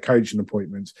with some of their coaching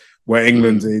appointments. Where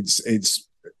England,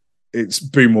 it's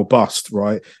boom or bust,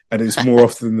 right? And it's more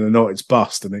often than not it's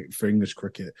bust for English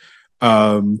cricket.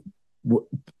 So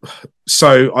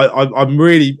I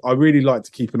really like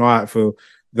to keep an eye out for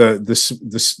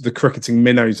the cricketing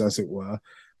minnows, as it were.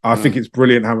 I think it's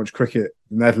brilliant how much cricket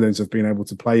the Netherlands have been able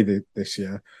to play this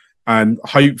year. And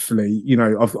hopefully,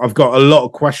 I've got a lot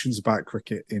of questions about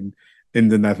cricket in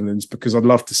the Netherlands because I'd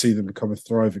love to see them become a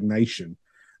thriving nation.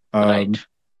 Right.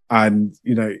 And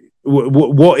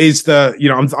what is the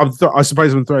I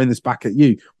suppose I'm throwing this back at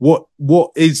you.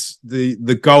 What is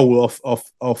the goal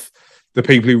of the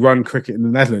people who run cricket in the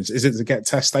Netherlands? Is it to get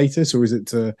Test status, or is it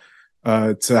to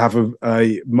have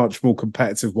a much more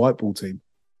competitive white ball team?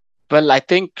 Well, I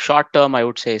think short term, I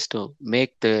would say, is to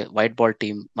make the white ball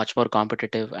team much more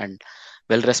competitive and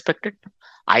well respected.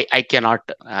 I cannot,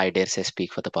 I dare say,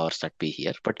 speak for the powers that be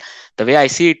here, but the way I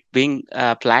see it being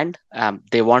planned,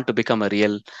 they want to become a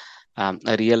real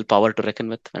power to reckon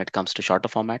with when it comes to shorter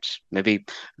formats. Maybe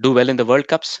do well in the World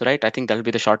Cups, right? I think that'll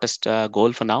be the shortest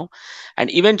goal for now, and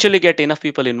eventually get enough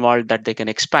people involved that they can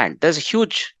expand. There's a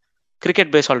huge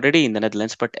cricket base already in the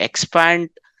Netherlands, but expand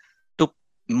to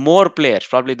more players.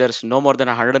 Probably there's no more than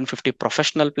 150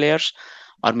 professional players,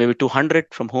 or maybe 200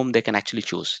 from whom they can actually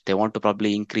choose. They want to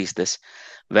probably increase this,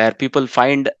 where people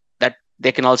find that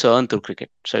they can also earn through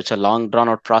cricket. So it's a long drawn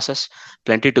out process,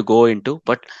 plenty to go into.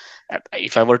 But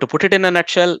if I were to put it in a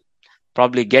nutshell,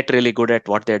 probably get really good at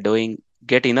what they're doing,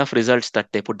 get enough results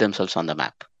that they put themselves on the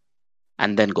map,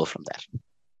 and then go from there.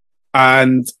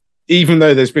 And even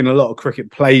though there's been a lot of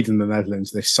cricket played in the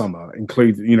Netherlands this summer,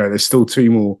 including, there's still 2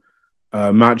 more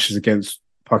matches against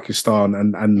Pakistan,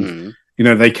 and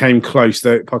they came close.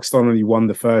 Pakistan only won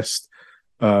the first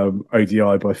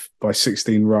ODI by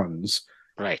 16 runs.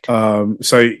 Right. So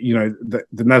the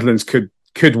Netherlands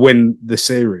could win the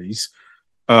series.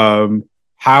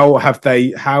 How have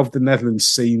the Netherlands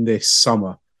seen this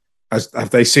summer? Have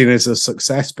they seen it as a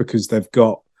success because they've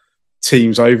got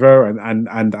teams over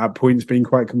and at points being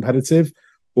quite competitive,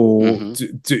 or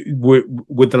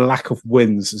with the lack of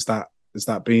wins, has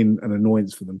that been an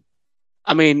annoyance for them?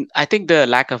 I mean, I think the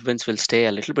lack of wins will stay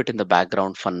a little bit in the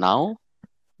background for now,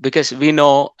 because we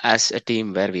know as a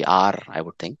team where we are, I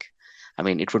would think. I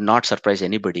mean, it would not surprise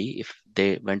anybody if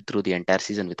they went through the entire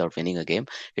season without winning a game.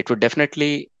 It would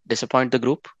definitely disappoint the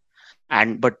group.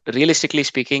 But realistically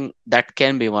speaking, that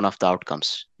can be one of the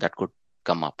outcomes that could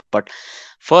come up. But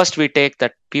first, we take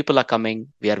that people are coming.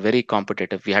 We are very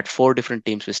competitive. We had 4 different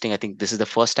teams visiting. I think this is the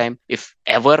first time, if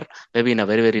ever, maybe in a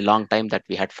very, very long time, that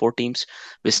we had 4 teams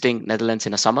visiting Netherlands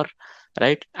in a summer,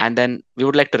 right? And then we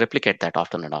would like to replicate that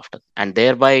often and often, and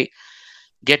thereby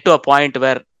get to a point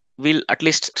where we'll at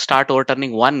least start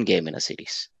overturning 1 game in a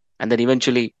series, and then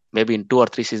eventually, maybe in 2 or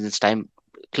 3 seasons' time,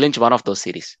 clinch one of those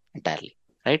series entirely,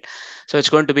 right? So it's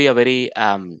going to be a very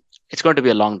it's going to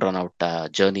be a long drawn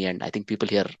out journey, and I think people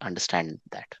here understand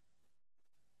that.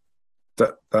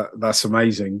 That's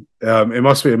amazing. It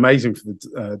must be amazing for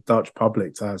the Dutch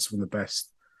public to have some of the best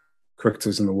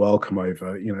cricketers in the world come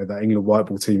over. You know, that England white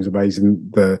ball team is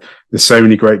amazing. There's so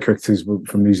many great cricketers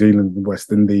from New Zealand and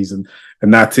West Indies, and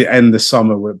now to end the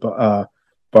summer with Babar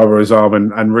Azam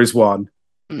and Rizwan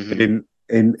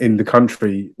in the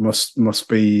country must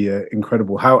be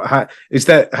incredible. How is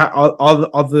that? Are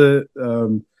other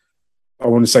I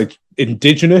want to say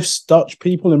indigenous Dutch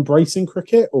people embracing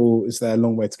cricket, or is there a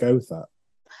long way to go with that?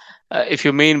 If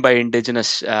you mean by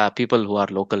indigenous people who are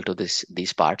local to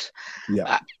these parts,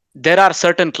 yeah. There are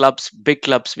certain clubs, big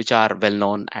clubs, which are well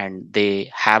known and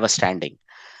they have a standing.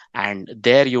 And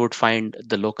there you would find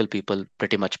the local people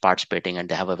pretty much participating, and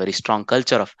they have a very strong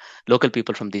culture of local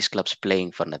people from these clubs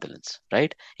playing for Netherlands,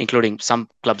 right? Including some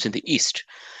clubs in the East,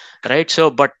 right? So,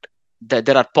 but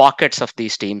there are pockets of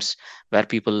these teams where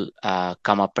people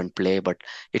come up and play, but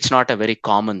it's not a very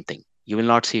common thing. You will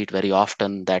not see it very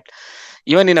often. That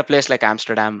even in a place like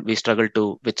Amsterdam, we struggle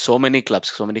to, with so many clubs,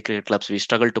 so many cricket clubs, we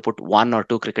struggle to put 1 or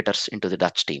 2 cricketers into the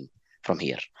Dutch team from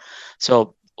here.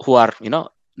 So who are,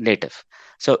 native.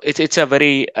 So it's a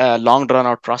very long drawn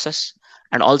out process.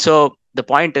 And also the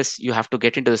point is you have to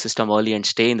get into the system early and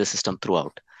stay in the system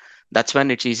throughout. That's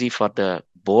when it's easy for the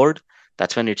board.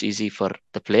 That's when it's easy for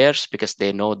the players, because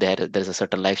they know there's a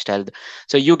certain lifestyle.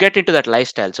 So you get into that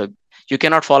lifestyle. So you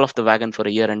cannot fall off the wagon for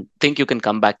a year and think you can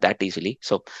come back that easily.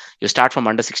 So you start from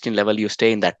under 16 level, you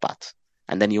stay in that path,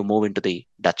 and then you move into the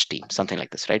Dutch team, something like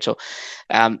this, right? So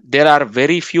there are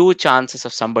very few chances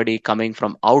of somebody coming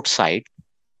from outside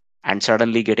and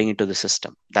suddenly getting into the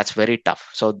system. That's very tough.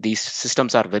 So these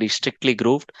systems are very strictly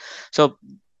grooved. So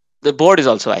the board is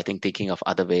also, I think, thinking of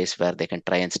other ways where they can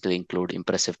try and still include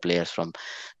impressive players from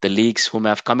the leagues who may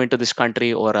have come into this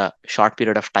country over a short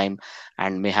period of time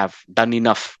and may have done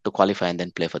enough to qualify and then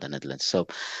play for the Netherlands. So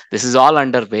this is all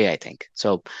underway, I think.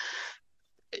 So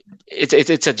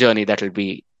it's a journey that will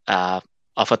be of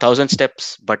 1,000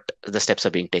 steps, but the steps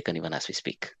are being taken even as we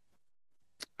speak.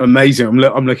 Amazing.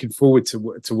 I'm looking forward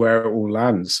to where it all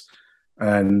lands.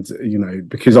 And,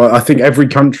 because I think every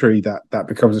country that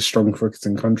becomes a strong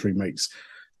cricketing country makes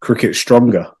cricket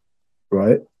stronger,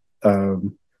 right?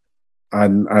 And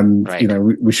right.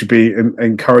 We should be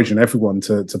encouraging everyone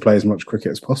to play as much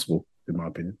cricket as possible, in my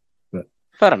opinion. But,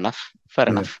 Fair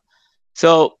enough.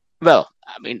 So, well,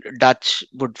 I mean, Dutch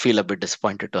would feel a bit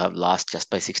disappointed to have lost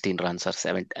just by 16 runs or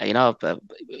 7.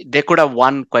 They could have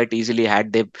won quite easily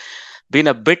had they been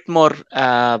a bit more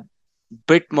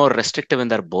restrictive in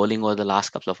their bowling over the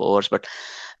last couple of overs. But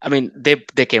I mean,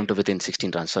 they came to within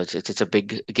 16 runs, so it's a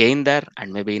big gain there.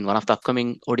 And maybe in one of the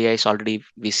upcoming ODIs already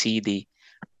we see the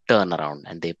turnaround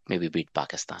and they maybe beat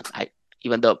Pakistan.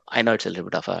 Even though I know it's a little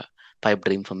bit of a pipe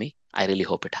dream for me, I really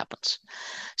hope it happens.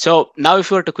 So now if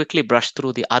you were to quickly brush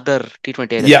through the other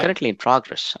T20 that's currently in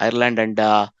progress, Ireland and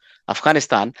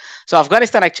Afghanistan. So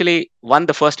Afghanistan actually won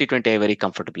the first T20 very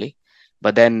comfortably,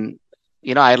 but then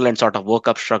Ireland sort of woke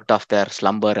up, shrugged off their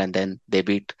slumber, and then they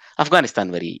beat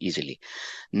Afghanistan very easily.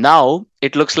 Now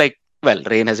it looks like, well,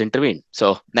 rain has intervened.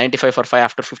 So 95 for 5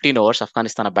 after 15 overs,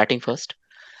 Afghanistan are batting first.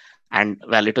 And,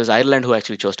 well, it was Ireland who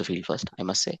actually chose to field first, I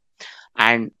must say.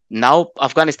 And now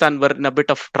Afghanistan were in a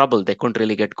bit of trouble. They couldn't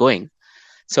really get going.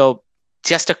 So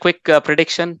just a quick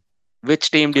prediction. Which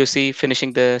team do you see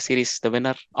finishing the series, the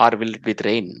winner, or will it be the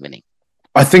rain winning?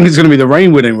 I think it's going to be the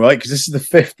rain winning, right? Because this is the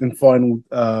 5th and final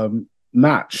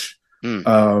match,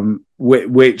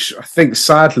 which I think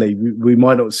sadly we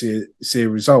might not see a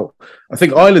result. I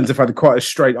think Ireland have had quite a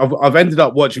strange. I've ended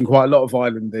up watching quite a lot of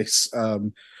Ireland this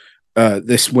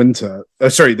winter.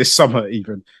 This summer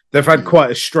even. They've had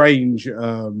quite a strange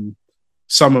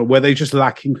summer where they just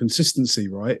lack inconsistency.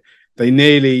 Right? They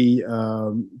nearly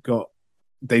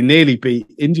beat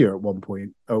India at one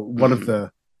point. One of the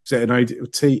it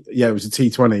was a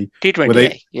T20.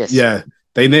 T20, yes. Yeah.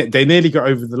 They nearly got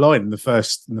over the line in the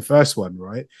first one,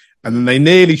 right? And then they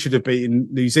nearly should have beaten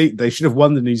New Zealand. They should have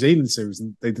won the New Zealand series,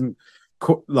 and they didn't.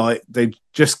 They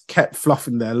just kept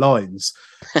fluffing their lines.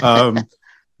 I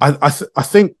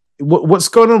think what's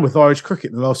gone on with Irish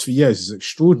cricket in the last few years is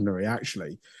extraordinary.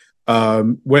 Actually,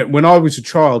 when I was a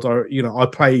child, I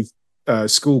played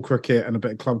school cricket and a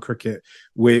bit of club cricket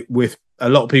with a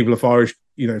lot of people of Irish,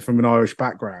 from an Irish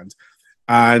background.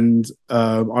 And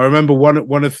I remember one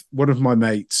of my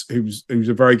mates who's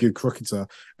a very good cricketer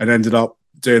and ended up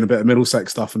doing a bit of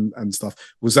Middlesex stuff and stuff,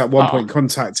 was at one point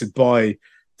contacted by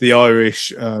the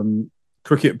Irish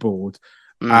cricket board,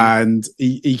 and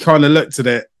he kind of looked at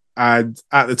it, and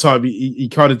at the time he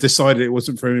kind of decided it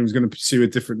wasn't for him. He was going to pursue a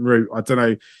different route. I don't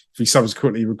know if he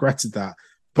subsequently regretted that,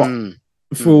 But Mm.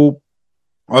 for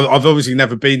I've obviously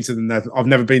never been to the Netherlands. I've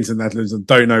never been to the Netherlands and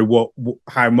don't know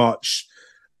how much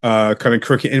kind of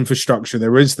cricket infrastructure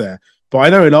there is there. But I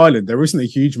know in Ireland there isn't a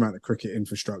huge amount of cricket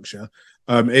infrastructure.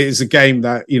 It is a game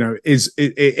that it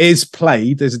is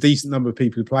played. There's a decent number of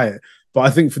people who play it, but I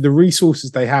think for the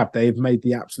resources they have made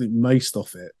the absolute most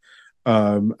of it,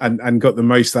 and got the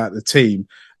most out of the team.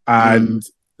 And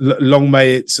long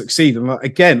may it succeed. And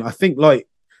again, I think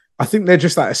they're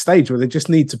just at a stage where they just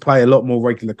need to play a lot more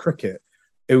regular cricket.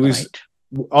 It was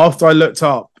after I looked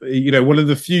up, one of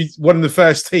the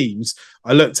first teams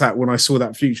I looked at when I saw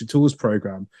that Future Tours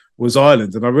program was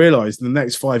Ireland, and I realised in the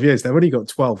next 5 years they've only got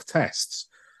 12 tests.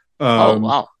 Oh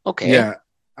wow! Okay. Yeah,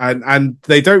 and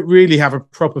they don't really have a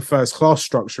proper first class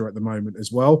structure at the moment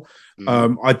as well.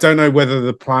 I don't know whether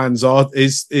the plans what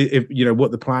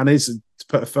the plan is to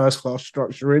put a first class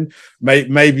structure in.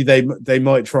 Maybe they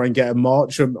might try and get a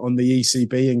march on the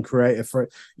ECB and create a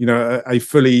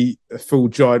full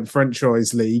giant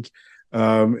franchise league,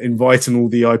 inviting all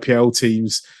the IPL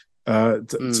teams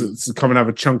to come and have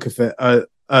a chunk of it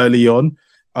early on.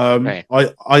 Right.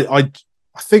 I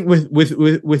think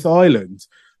with Ireland,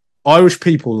 Irish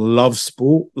people love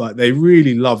sport. Like they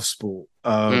really love sport.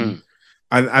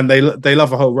 And they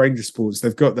love a whole range of sports.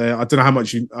 They've got I don't know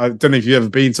if you've ever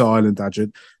been to Ireland,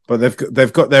 Ajit, but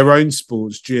they've got their own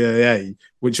sports, GAA,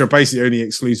 which are basically only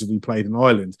exclusively played in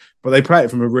Ireland, but they play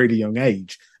it from a really young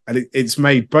age. And it's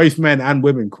made both men and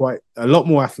women quite a lot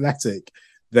more athletic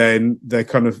than they're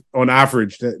kind of on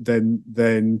average than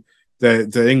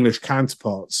the English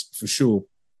counterparts, for sure.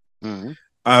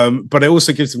 But it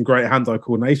also gives them great hand-eye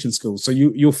coordination skills. So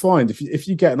you'll find if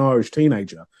you get an Irish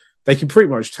teenager, they can pretty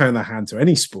much turn their hand to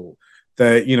any sport.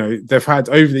 They've had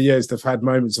over the years, they've had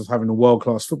moments of having a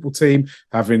world-class football team,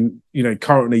 having,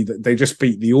 currently they just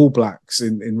beat the All Blacks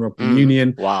in rugby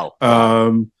union. Wow.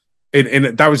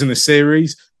 That was in a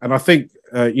series. And I think,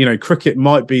 cricket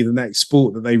might be the next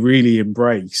sport that they really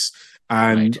embrace.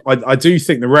 And I do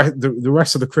think the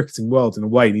rest of the cricketing world, in a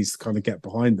way, needs to kind of get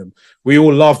behind them. We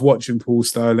all love watching Paul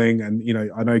Sterling, and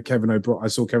I know Kevin O'Brien. I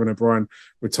saw Kevin O'Brien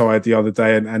retired the other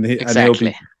day, and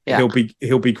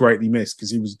he'll be greatly missed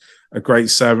because he was a great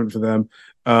servant for them.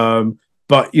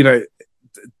 But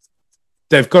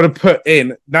they've got to put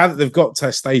in, now that they've got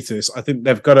test status, I think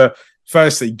they've got to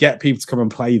firstly get people to come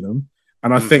and play them,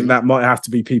 and I think that might have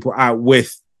to be people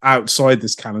outside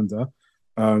this calendar.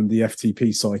 The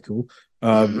FTP cycle.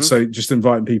 So just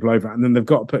inviting people over, and then they've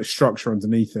got to put a structure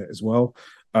underneath it as well.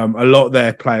 A lot of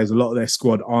their players, a lot of their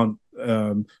squad aren't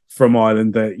from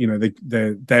Ireland.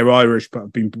 They're Irish, but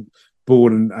have been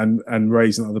born and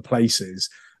raised in other places.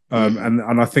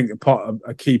 And I think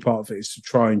a key part of it is to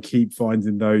try and keep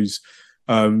finding those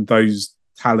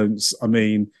talents. I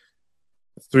mean,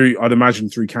 I'd imagine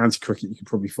through county cricket, you could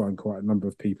probably find quite a number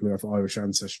of people who have Irish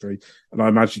ancestry, and I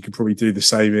imagine you could probably do the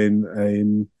same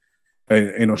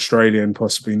in Australia and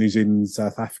possibly New Zealand and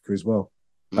South Africa as well.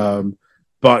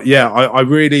 But yeah, I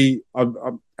really,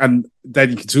 and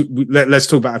then let's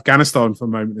talk about Afghanistan for a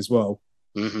moment as well,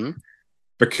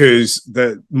 because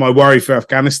my worry for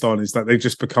Afghanistan is that they've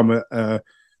just become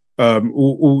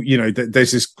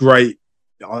there's this great.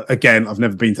 Again, I've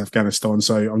never been to Afghanistan,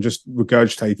 so I'm just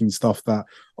regurgitating stuff that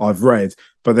I've read.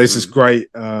 But there's this great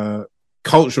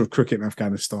culture of cricket in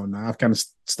Afghanistan now.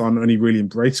 Afghanistan only really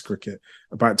embraced cricket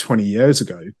about 20 years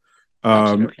ago.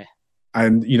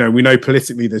 And we know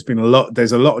politically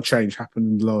there's a lot of change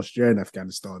happened last year in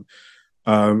Afghanistan.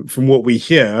 From what we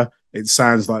hear, it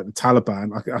sounds like the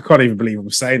Taliban, I can't even believe I'm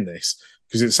saying this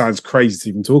because it sounds crazy to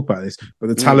even talk about this, but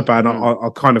the Taliban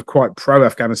are kind of quite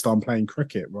pro-Afghanistan playing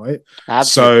cricket, right?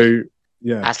 Absolutely. So,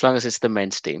 yeah. As long as it's the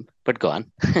men's team, but go on.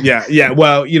 yeah.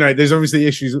 Well, there's obviously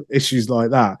issues like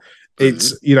that.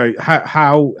 It's,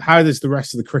 how does the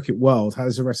rest of the cricket world, how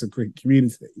does the rest of the cricket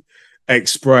community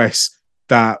express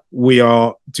that we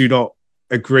do not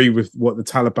agree with what the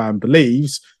Taliban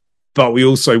believes, but we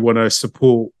also want to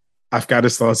support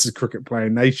Afghanistan as a cricket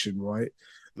playing nation, right?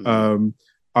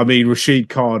 I mean, Rashid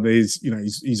Khan is,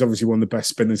 he's obviously one of the best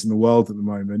spinners in the world at the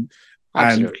moment.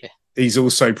 Absolutely. And he's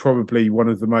also probably one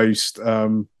of the most,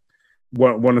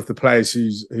 one of the players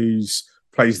who's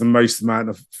plays the most amount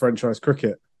of franchise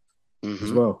cricket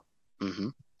as well.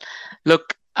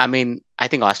 Look, I mean, I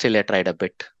think Australia tried a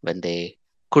bit when they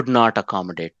could not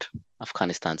accommodate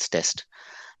Afghanistan's test.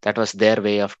 That was their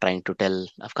way of trying to tell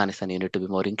Afghanistan you need to be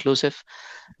more inclusive.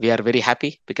 We are very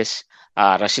happy because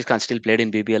Rashid Khan still played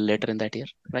in BBL later in that year,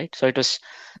 right? So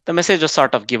the message was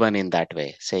sort of given in that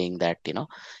way, saying that,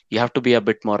 you have to be a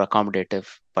bit more accommodative,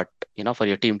 but, for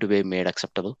your team to be made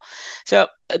acceptable. So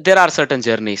there are certain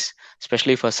journeys,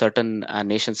 especially for certain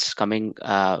nations coming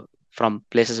from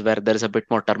places where there is a bit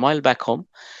more turmoil back home.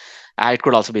 It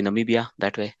could also be Namibia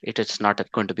that way. It is not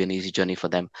going to be an easy journey for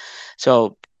them.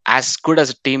 So, as good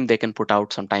as a team they can put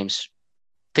out, sometimes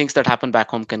things that happen back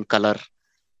home can color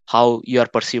how you are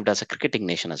perceived as a cricketing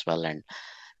nation as well. And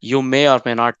you may or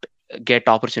may not get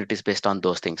opportunities based on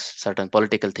those things, certain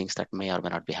political things that may or may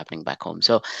not be happening back home.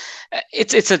 So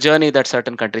it's a journey that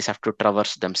certain countries have to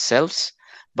traverse themselves.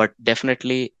 But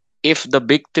definitely, if the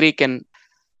big three can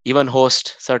even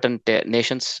host certain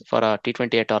nations for a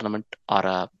T20 tournament or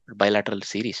a bilateral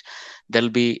series, there'll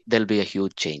be a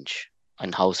huge change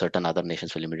in how certain other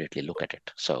nations will immediately look at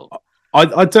it. So I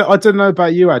don't know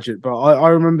about you, Ajit, but I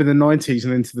remember the 90s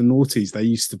and into the noughties, there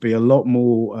used to be a lot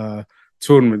more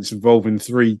tournaments involving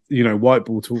three, white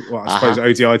ball, I suppose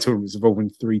ODI tournaments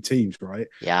involving three teams, right?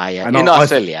 Yeah. And in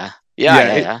Australia.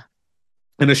 Yeah.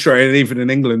 In Australia and even in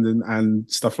England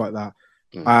and stuff like that.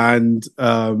 Mm.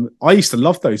 And I used to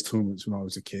love those tournaments when I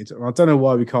was a kid. And I don't know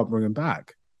why we can't bring them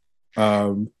back.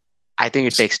 I think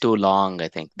it takes too long. I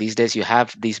think these days you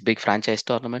have these big franchise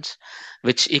tournaments,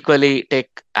 which equally take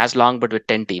as long, but with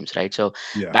 10 teams, right? So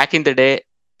back in the day,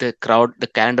 the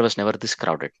calendar was never this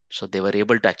crowded. So they were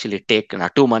able to actually take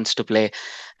 2 months to play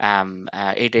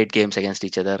 8 games against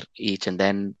each other each, and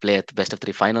then play at the best of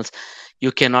three finals.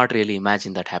 You cannot really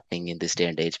imagine that happening in this day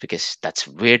and age, because that's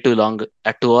way too long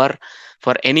a tour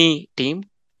for any team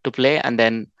to play and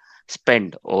then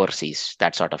spend overseas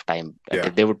that sort of time.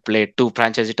 They would play 2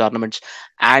 franchise tournaments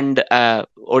and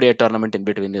ODI tournament in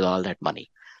between with all that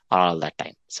money or all that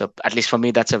time. So at least for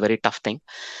me, that's a very tough thing.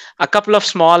 A couple of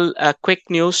small quick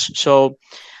news. So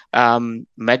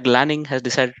Meg Lanning has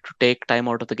decided to take time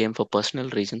out of the game for personal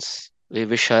reasons. We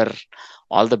wish her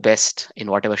all the best in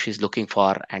whatever she's looking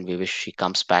for, and we wish she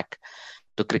comes back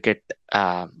to cricket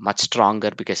much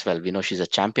stronger, because, well, we know she's a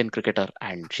champion cricketer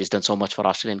and she's done so much for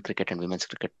Australian cricket and women's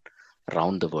cricket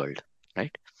around the world,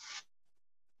 right?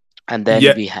 And then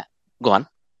we have go on.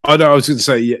 I know. I was going to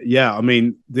say, yeah. I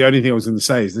mean, the only thing I was going to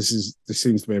say is this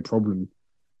seems to be a problem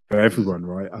for everyone,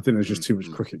 right? I think there's just too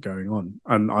much cricket going on,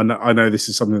 and I know this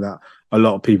is something that a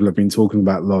lot of people have been talking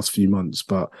about the last few months,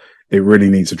 but it really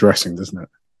needs addressing, doesn't it?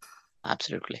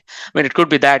 Absolutely. I mean, it could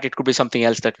be that, it could be something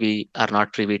else that we are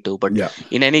not privy to, but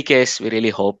in any case, we really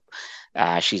hope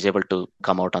she's able to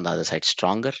come out on the other side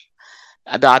stronger.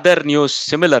 The other news,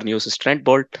 similar news, is Trent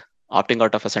Boult opting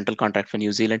out of a central contract for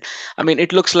New Zealand. I mean,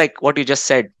 it looks like what you just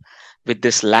said, with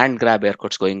this land grab air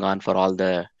quotes going on for all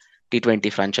the T20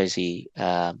 franchisee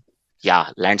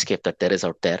landscape that there is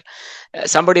out there.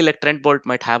 Somebody like Trent Boult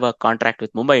might have a contract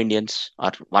with Mumbai Indians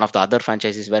or one of the other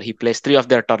franchises where he plays 3 of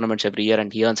their tournaments every year,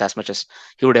 and he earns as much as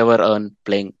he would ever earn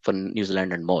playing for New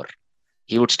Zealand and more.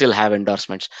 He would still have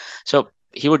endorsements. So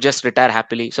he would just retire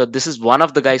happily. So this is one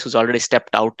of the guys who's already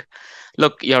stepped out.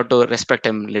 Look, you have to respect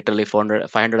him. Literally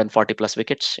 540 plus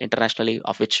wickets internationally,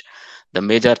 of which the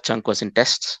major chunk was in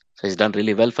tests. So he's done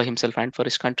really well for himself and for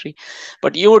his country.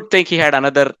 But you would think he had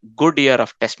another good year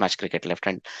of test match cricket left.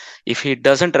 And if he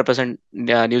doesn't represent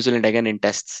New Zealand again in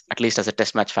tests, at least as a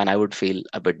test match fan, I would feel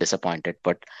a bit disappointed.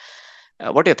 But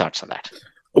what are your thoughts on that?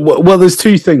 Well, there's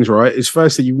 2 things, right? It's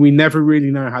firstly, we never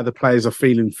really know how the players are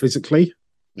feeling physically.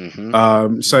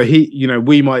 Mm-hmm. So he,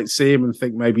 we might see him and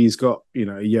think maybe he's got,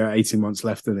 a year, 18 months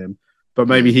left in him, but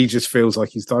maybe he just feels like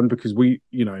he's done, because we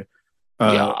don't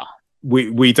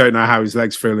know how his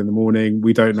legs feel in the morning.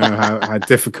 We don't know how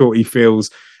difficult he feels.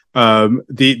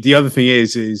 The other thing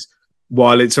is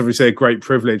while it's obviously a great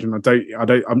privilege, and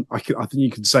I think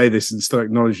you can say this and still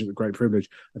acknowledge it's a great privilege,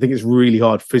 I think it's really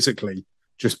hard physically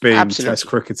just being a Test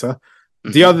cricketer.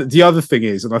 Mm-hmm. The other thing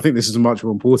is, and I think this is a much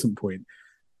more important point,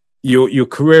 your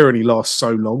career only lasts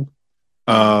so long.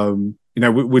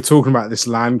 We're talking about this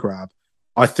land grab.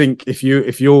 I think if you're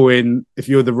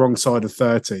the wrong side of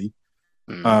 30,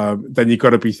 then you've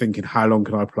got to be thinking, how long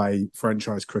can I play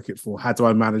franchise cricket for? How do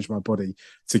I manage my body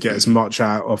to get as much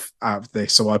out of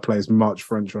this, so I play as much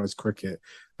franchise cricket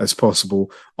as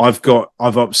possible? I've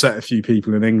upset a few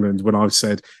people in England when I've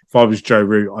said if I was Joe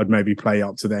Root, I'd maybe play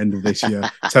up to the end of this year,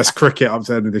 Test cricket up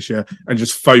to the end of this year, and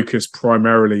just focus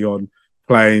primarily on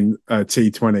playing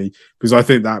T20, because I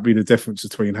think that'd be the difference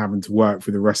between having to work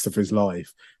for the rest of his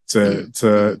life to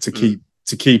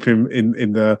keep him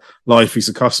in the life he's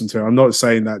accustomed to. I'm not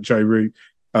saying that Joe Root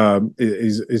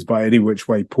is by any which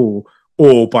way poor,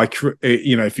 or by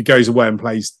if he goes away and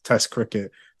plays Test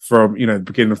cricket from the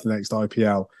beginning of the next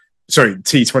IPL,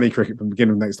 T20 cricket from the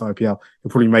beginning of the next IPL, he'll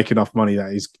probably make enough money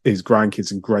that his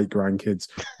grandkids and great grandkids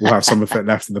will have some of it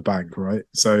left in the bank, right?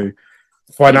 So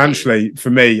financially, for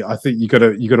me, I think you got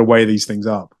to weigh these things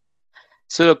up.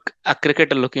 So look, a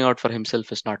cricketer looking out for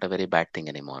himself is not a very bad thing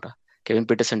anymore. Kevin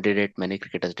Peterson did it. Many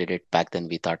cricketers did it. Back then,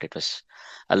 we thought it was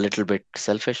a little bit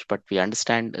selfish, but we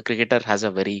understand a cricketer has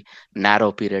a very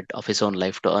narrow period of his own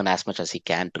life to earn as much as he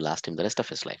can to last him the rest of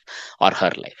his life or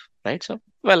her life, right? So,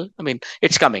 well, I mean,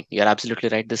 it's coming. You're absolutely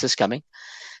right. This is coming.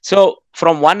 So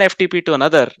from one FTP to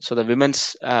another, so the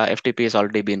women's FTP has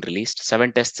already been released.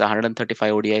 7 tests,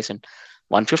 135 ODIs, and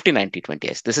 159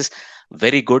 T20s. This is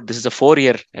very good. This is a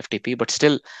 4-year FTP, but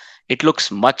still, it looks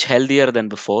much healthier than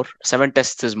before. 7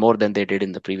 tests is more than they did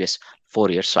in the previous 4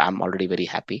 years, so I'm already very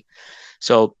happy.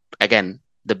 So again,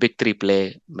 the big three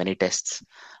play many tests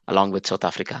along with South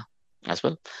Africa as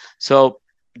well. So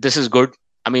this is good.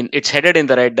 I mean, it's headed in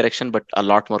the right direction, but a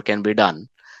lot more can be done.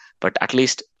 But at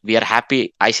least we are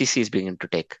happy ICC is beginning to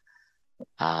take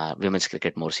women's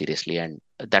cricket more seriously, and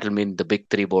that will mean the big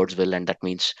three boards will, and that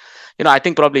means, I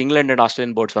think probably England and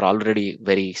Australian boards were already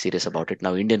very serious about it.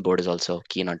 Now Indian board is also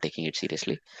keen on taking it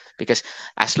seriously, because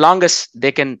as long as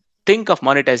they can think of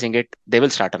monetizing it, they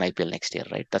will start an IPL next year,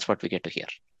 right? That's what we get to hear.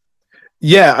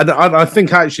 Yeah, and I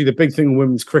think actually the big thing in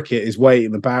women's cricket is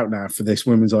waiting about now for this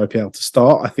women's IPL to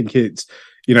start. I think it's,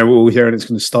 we're all hearing it's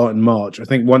going to start in March. I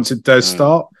think once it does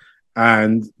start,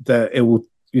 and that it will,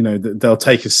 they'll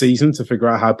take a season to figure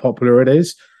out how popular it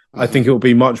is. I think it will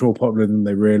be much more popular than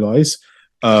they realise,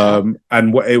 and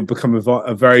it will become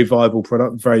a very viable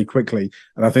product very quickly.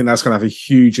 And I think that's going to have a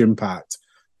huge impact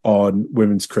on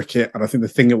women's cricket. And I think the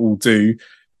thing it will do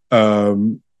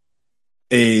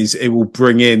is it will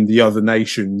bring in the other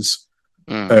nations.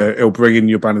 It'll bring in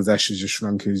your Bangladeshis, your Sri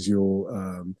Lankas,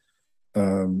 your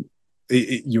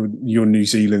New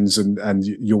Zealands and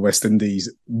your West Indies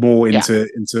more into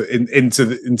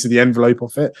the envelope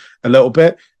of it a little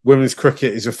bit. Women's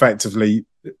cricket is effectively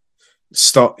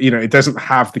it doesn't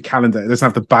have the calendar, it doesn't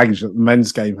have the baggage that the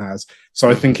men's game has. So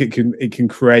I think it can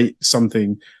create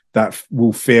something that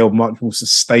will feel much more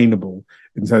sustainable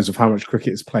in terms of how much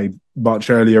cricket is played much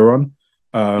earlier on.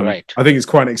 Right. I think it's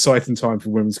quite an exciting time for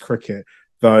women's cricket,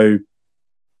 though.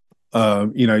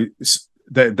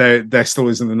 There still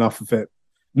isn't enough of it.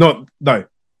 Not that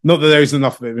there isn't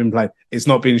enough of it being played. It's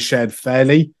not being shared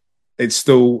fairly. It's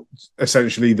still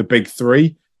essentially the big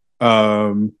three.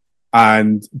 But I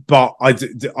do.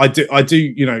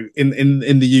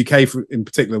 In the UK in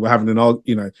particular, we're having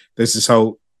there's this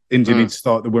whole India needs to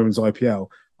start the women's IPL.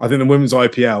 I think the women's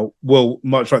IPL will,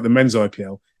 much like the men's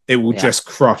IPL, it will just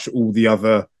crush all the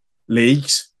other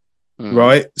leagues.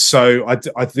 Right. So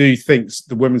I do think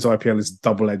the women's IPL is a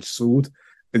double-edged sword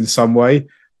in some way.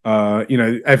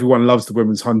 Everyone loves the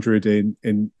women's 100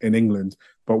 in England,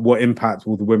 but what impact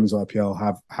will the women's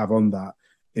IPL have on that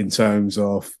in terms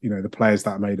of, the players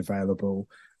that are made available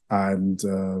and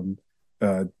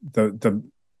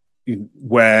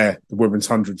where the women's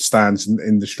 100 stands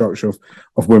in the structure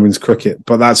of women's cricket.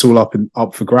 But that's all up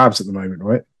for grabs at the moment,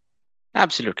 right?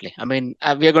 Absolutely. I mean,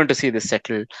 we are going to see this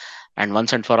settle, and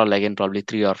once and for all, again, probably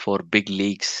 3 or 4 big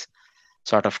leagues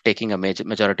sort of taking a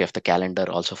majority of the calendar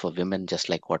also for women, just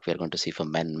like what we're going to see for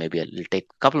men. Maybe it'll take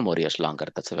a couple more years longer.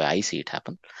 That's the way I see it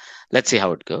happen. Let's see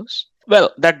how it goes.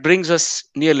 Well, that brings us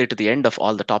nearly to the end of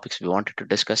all the topics we wanted to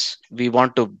discuss. We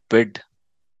want to bid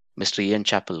Mr. Ian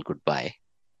Chappell goodbye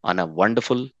on a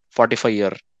wonderful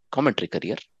 45-year commentary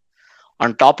career,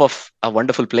 on top of a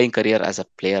wonderful playing career as a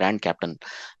player and captain.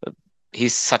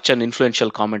 He's such an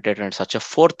influential commentator and such a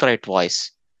forthright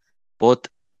voice, both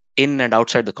in and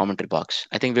outside the commentary box.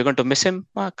 I think we're going to miss him,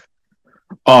 Mark.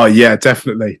 Oh, yeah,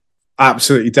 definitely.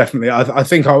 Absolutely, definitely. I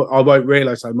think I won't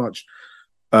realise how much.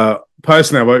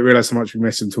 Personally, I won't realise how much we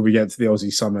miss until we get to the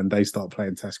Aussie summer and they start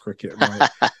playing Test cricket. Right?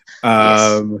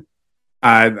 Yes.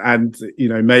 And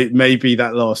maybe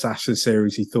that last Ashes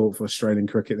series he thought for Australian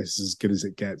cricket, this is as good as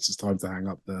it gets. It's time to hang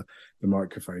up the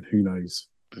microphone. Who knows?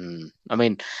 I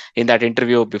mean, in that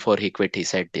interview before he quit, he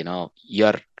said,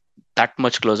 you're that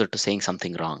much closer to saying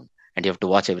something wrong and you have to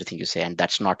watch everything you say, and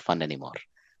that's not fun anymore,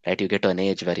 right? You get to an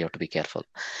age where you have to be careful.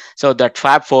 So that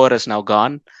Fab Four is now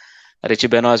gone. Richie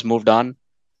Benaud has moved on.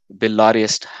 Bill Lawry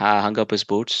has hung up his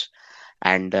boots,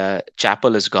 and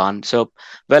Chappell is gone. So,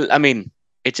 well, I mean,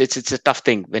 it's a tough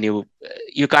thing when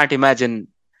you can't imagine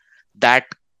that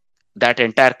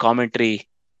entire commentary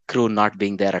crew not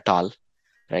being there at all,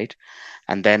 right?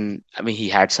 And then, I mean, he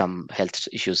had some health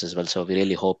issues as well. So we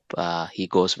really hope he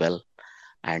goes well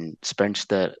and spends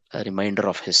the remainder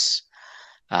of his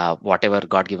whatever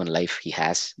God-given life he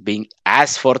has, being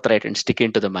as forthright and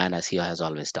sticking to the man as he has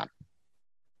always done.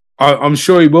 I'm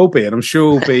sure he will be, and I'm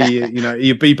sure he'll be.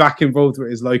 He'll be back involved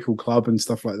with his local club and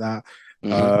stuff like that.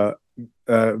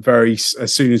 Very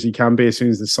as soon as he can be, as soon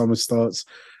as the summer starts,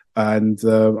 and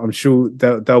I'm sure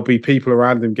there'll be people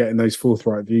around him getting those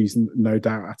forthright views, no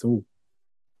doubt at all.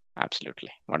 Absolutely.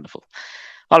 Wonderful.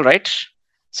 All right.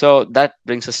 So that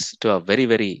brings us to a very,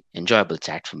 very enjoyable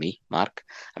chat for me, Mark.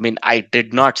 I mean, I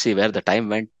did not see where the time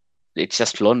went. It's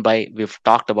just flown by. We've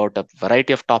talked about a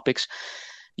variety of topics.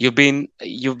 You've been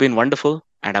wonderful,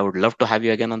 and I would love to have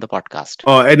you again on the podcast.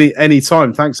 Oh, any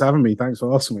time. Thanks for having me. Thanks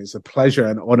for asking me. It's a pleasure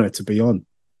and honor to be on.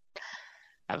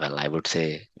 Well, I would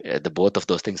say the both of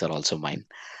those things are also mine.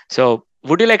 So,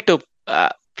 would you like to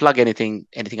plug anything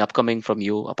upcoming from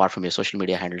you apart from your social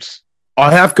media handles?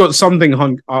 I have got something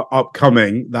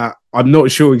upcoming that I'm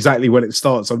not sure exactly when it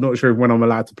starts. I'm not sure when I'm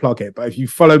allowed to plug it. But if you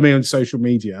follow me on social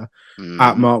media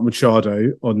at Mark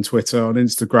Machado on Twitter, on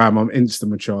Instagram, I'm Insta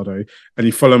Machado, and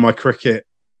you follow my cricket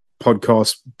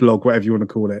podcast, blog, whatever you want to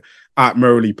call it, at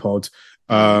Merrily Pod,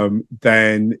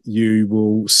 then you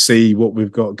will see what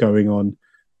we've got going on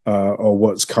or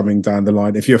what's coming down the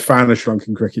line. If you're a fan of Sri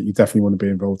Lankan cricket, you definitely want to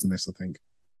be involved in this, I think.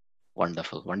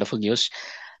 Wonderful, wonderful news.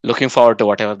 Looking forward to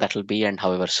whatever that will be and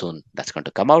however soon that's going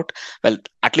to come out. Well,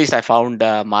 at least I found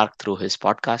Mark through his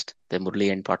podcast, the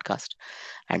Murli podcast,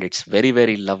 and it's very,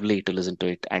 very lovely to listen to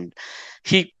it. And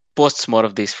he posts more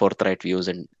of these forthright views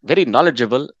and very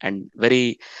knowledgeable and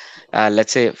very,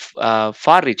 let's say,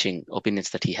 far-reaching opinions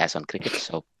that he has on cricket.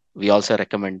 So we also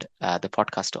recommend the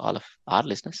podcast to all of our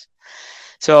listeners.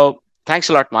 So thanks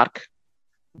a lot, Mark.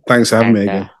 Thanks for having me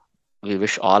again. We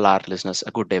wish all our listeners a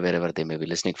good day wherever they may be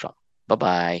listening from.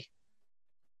 Bye-bye.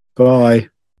 Bye.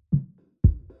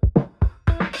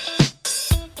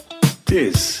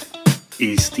 This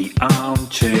is the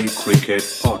Armchair Cricket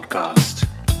Podcast.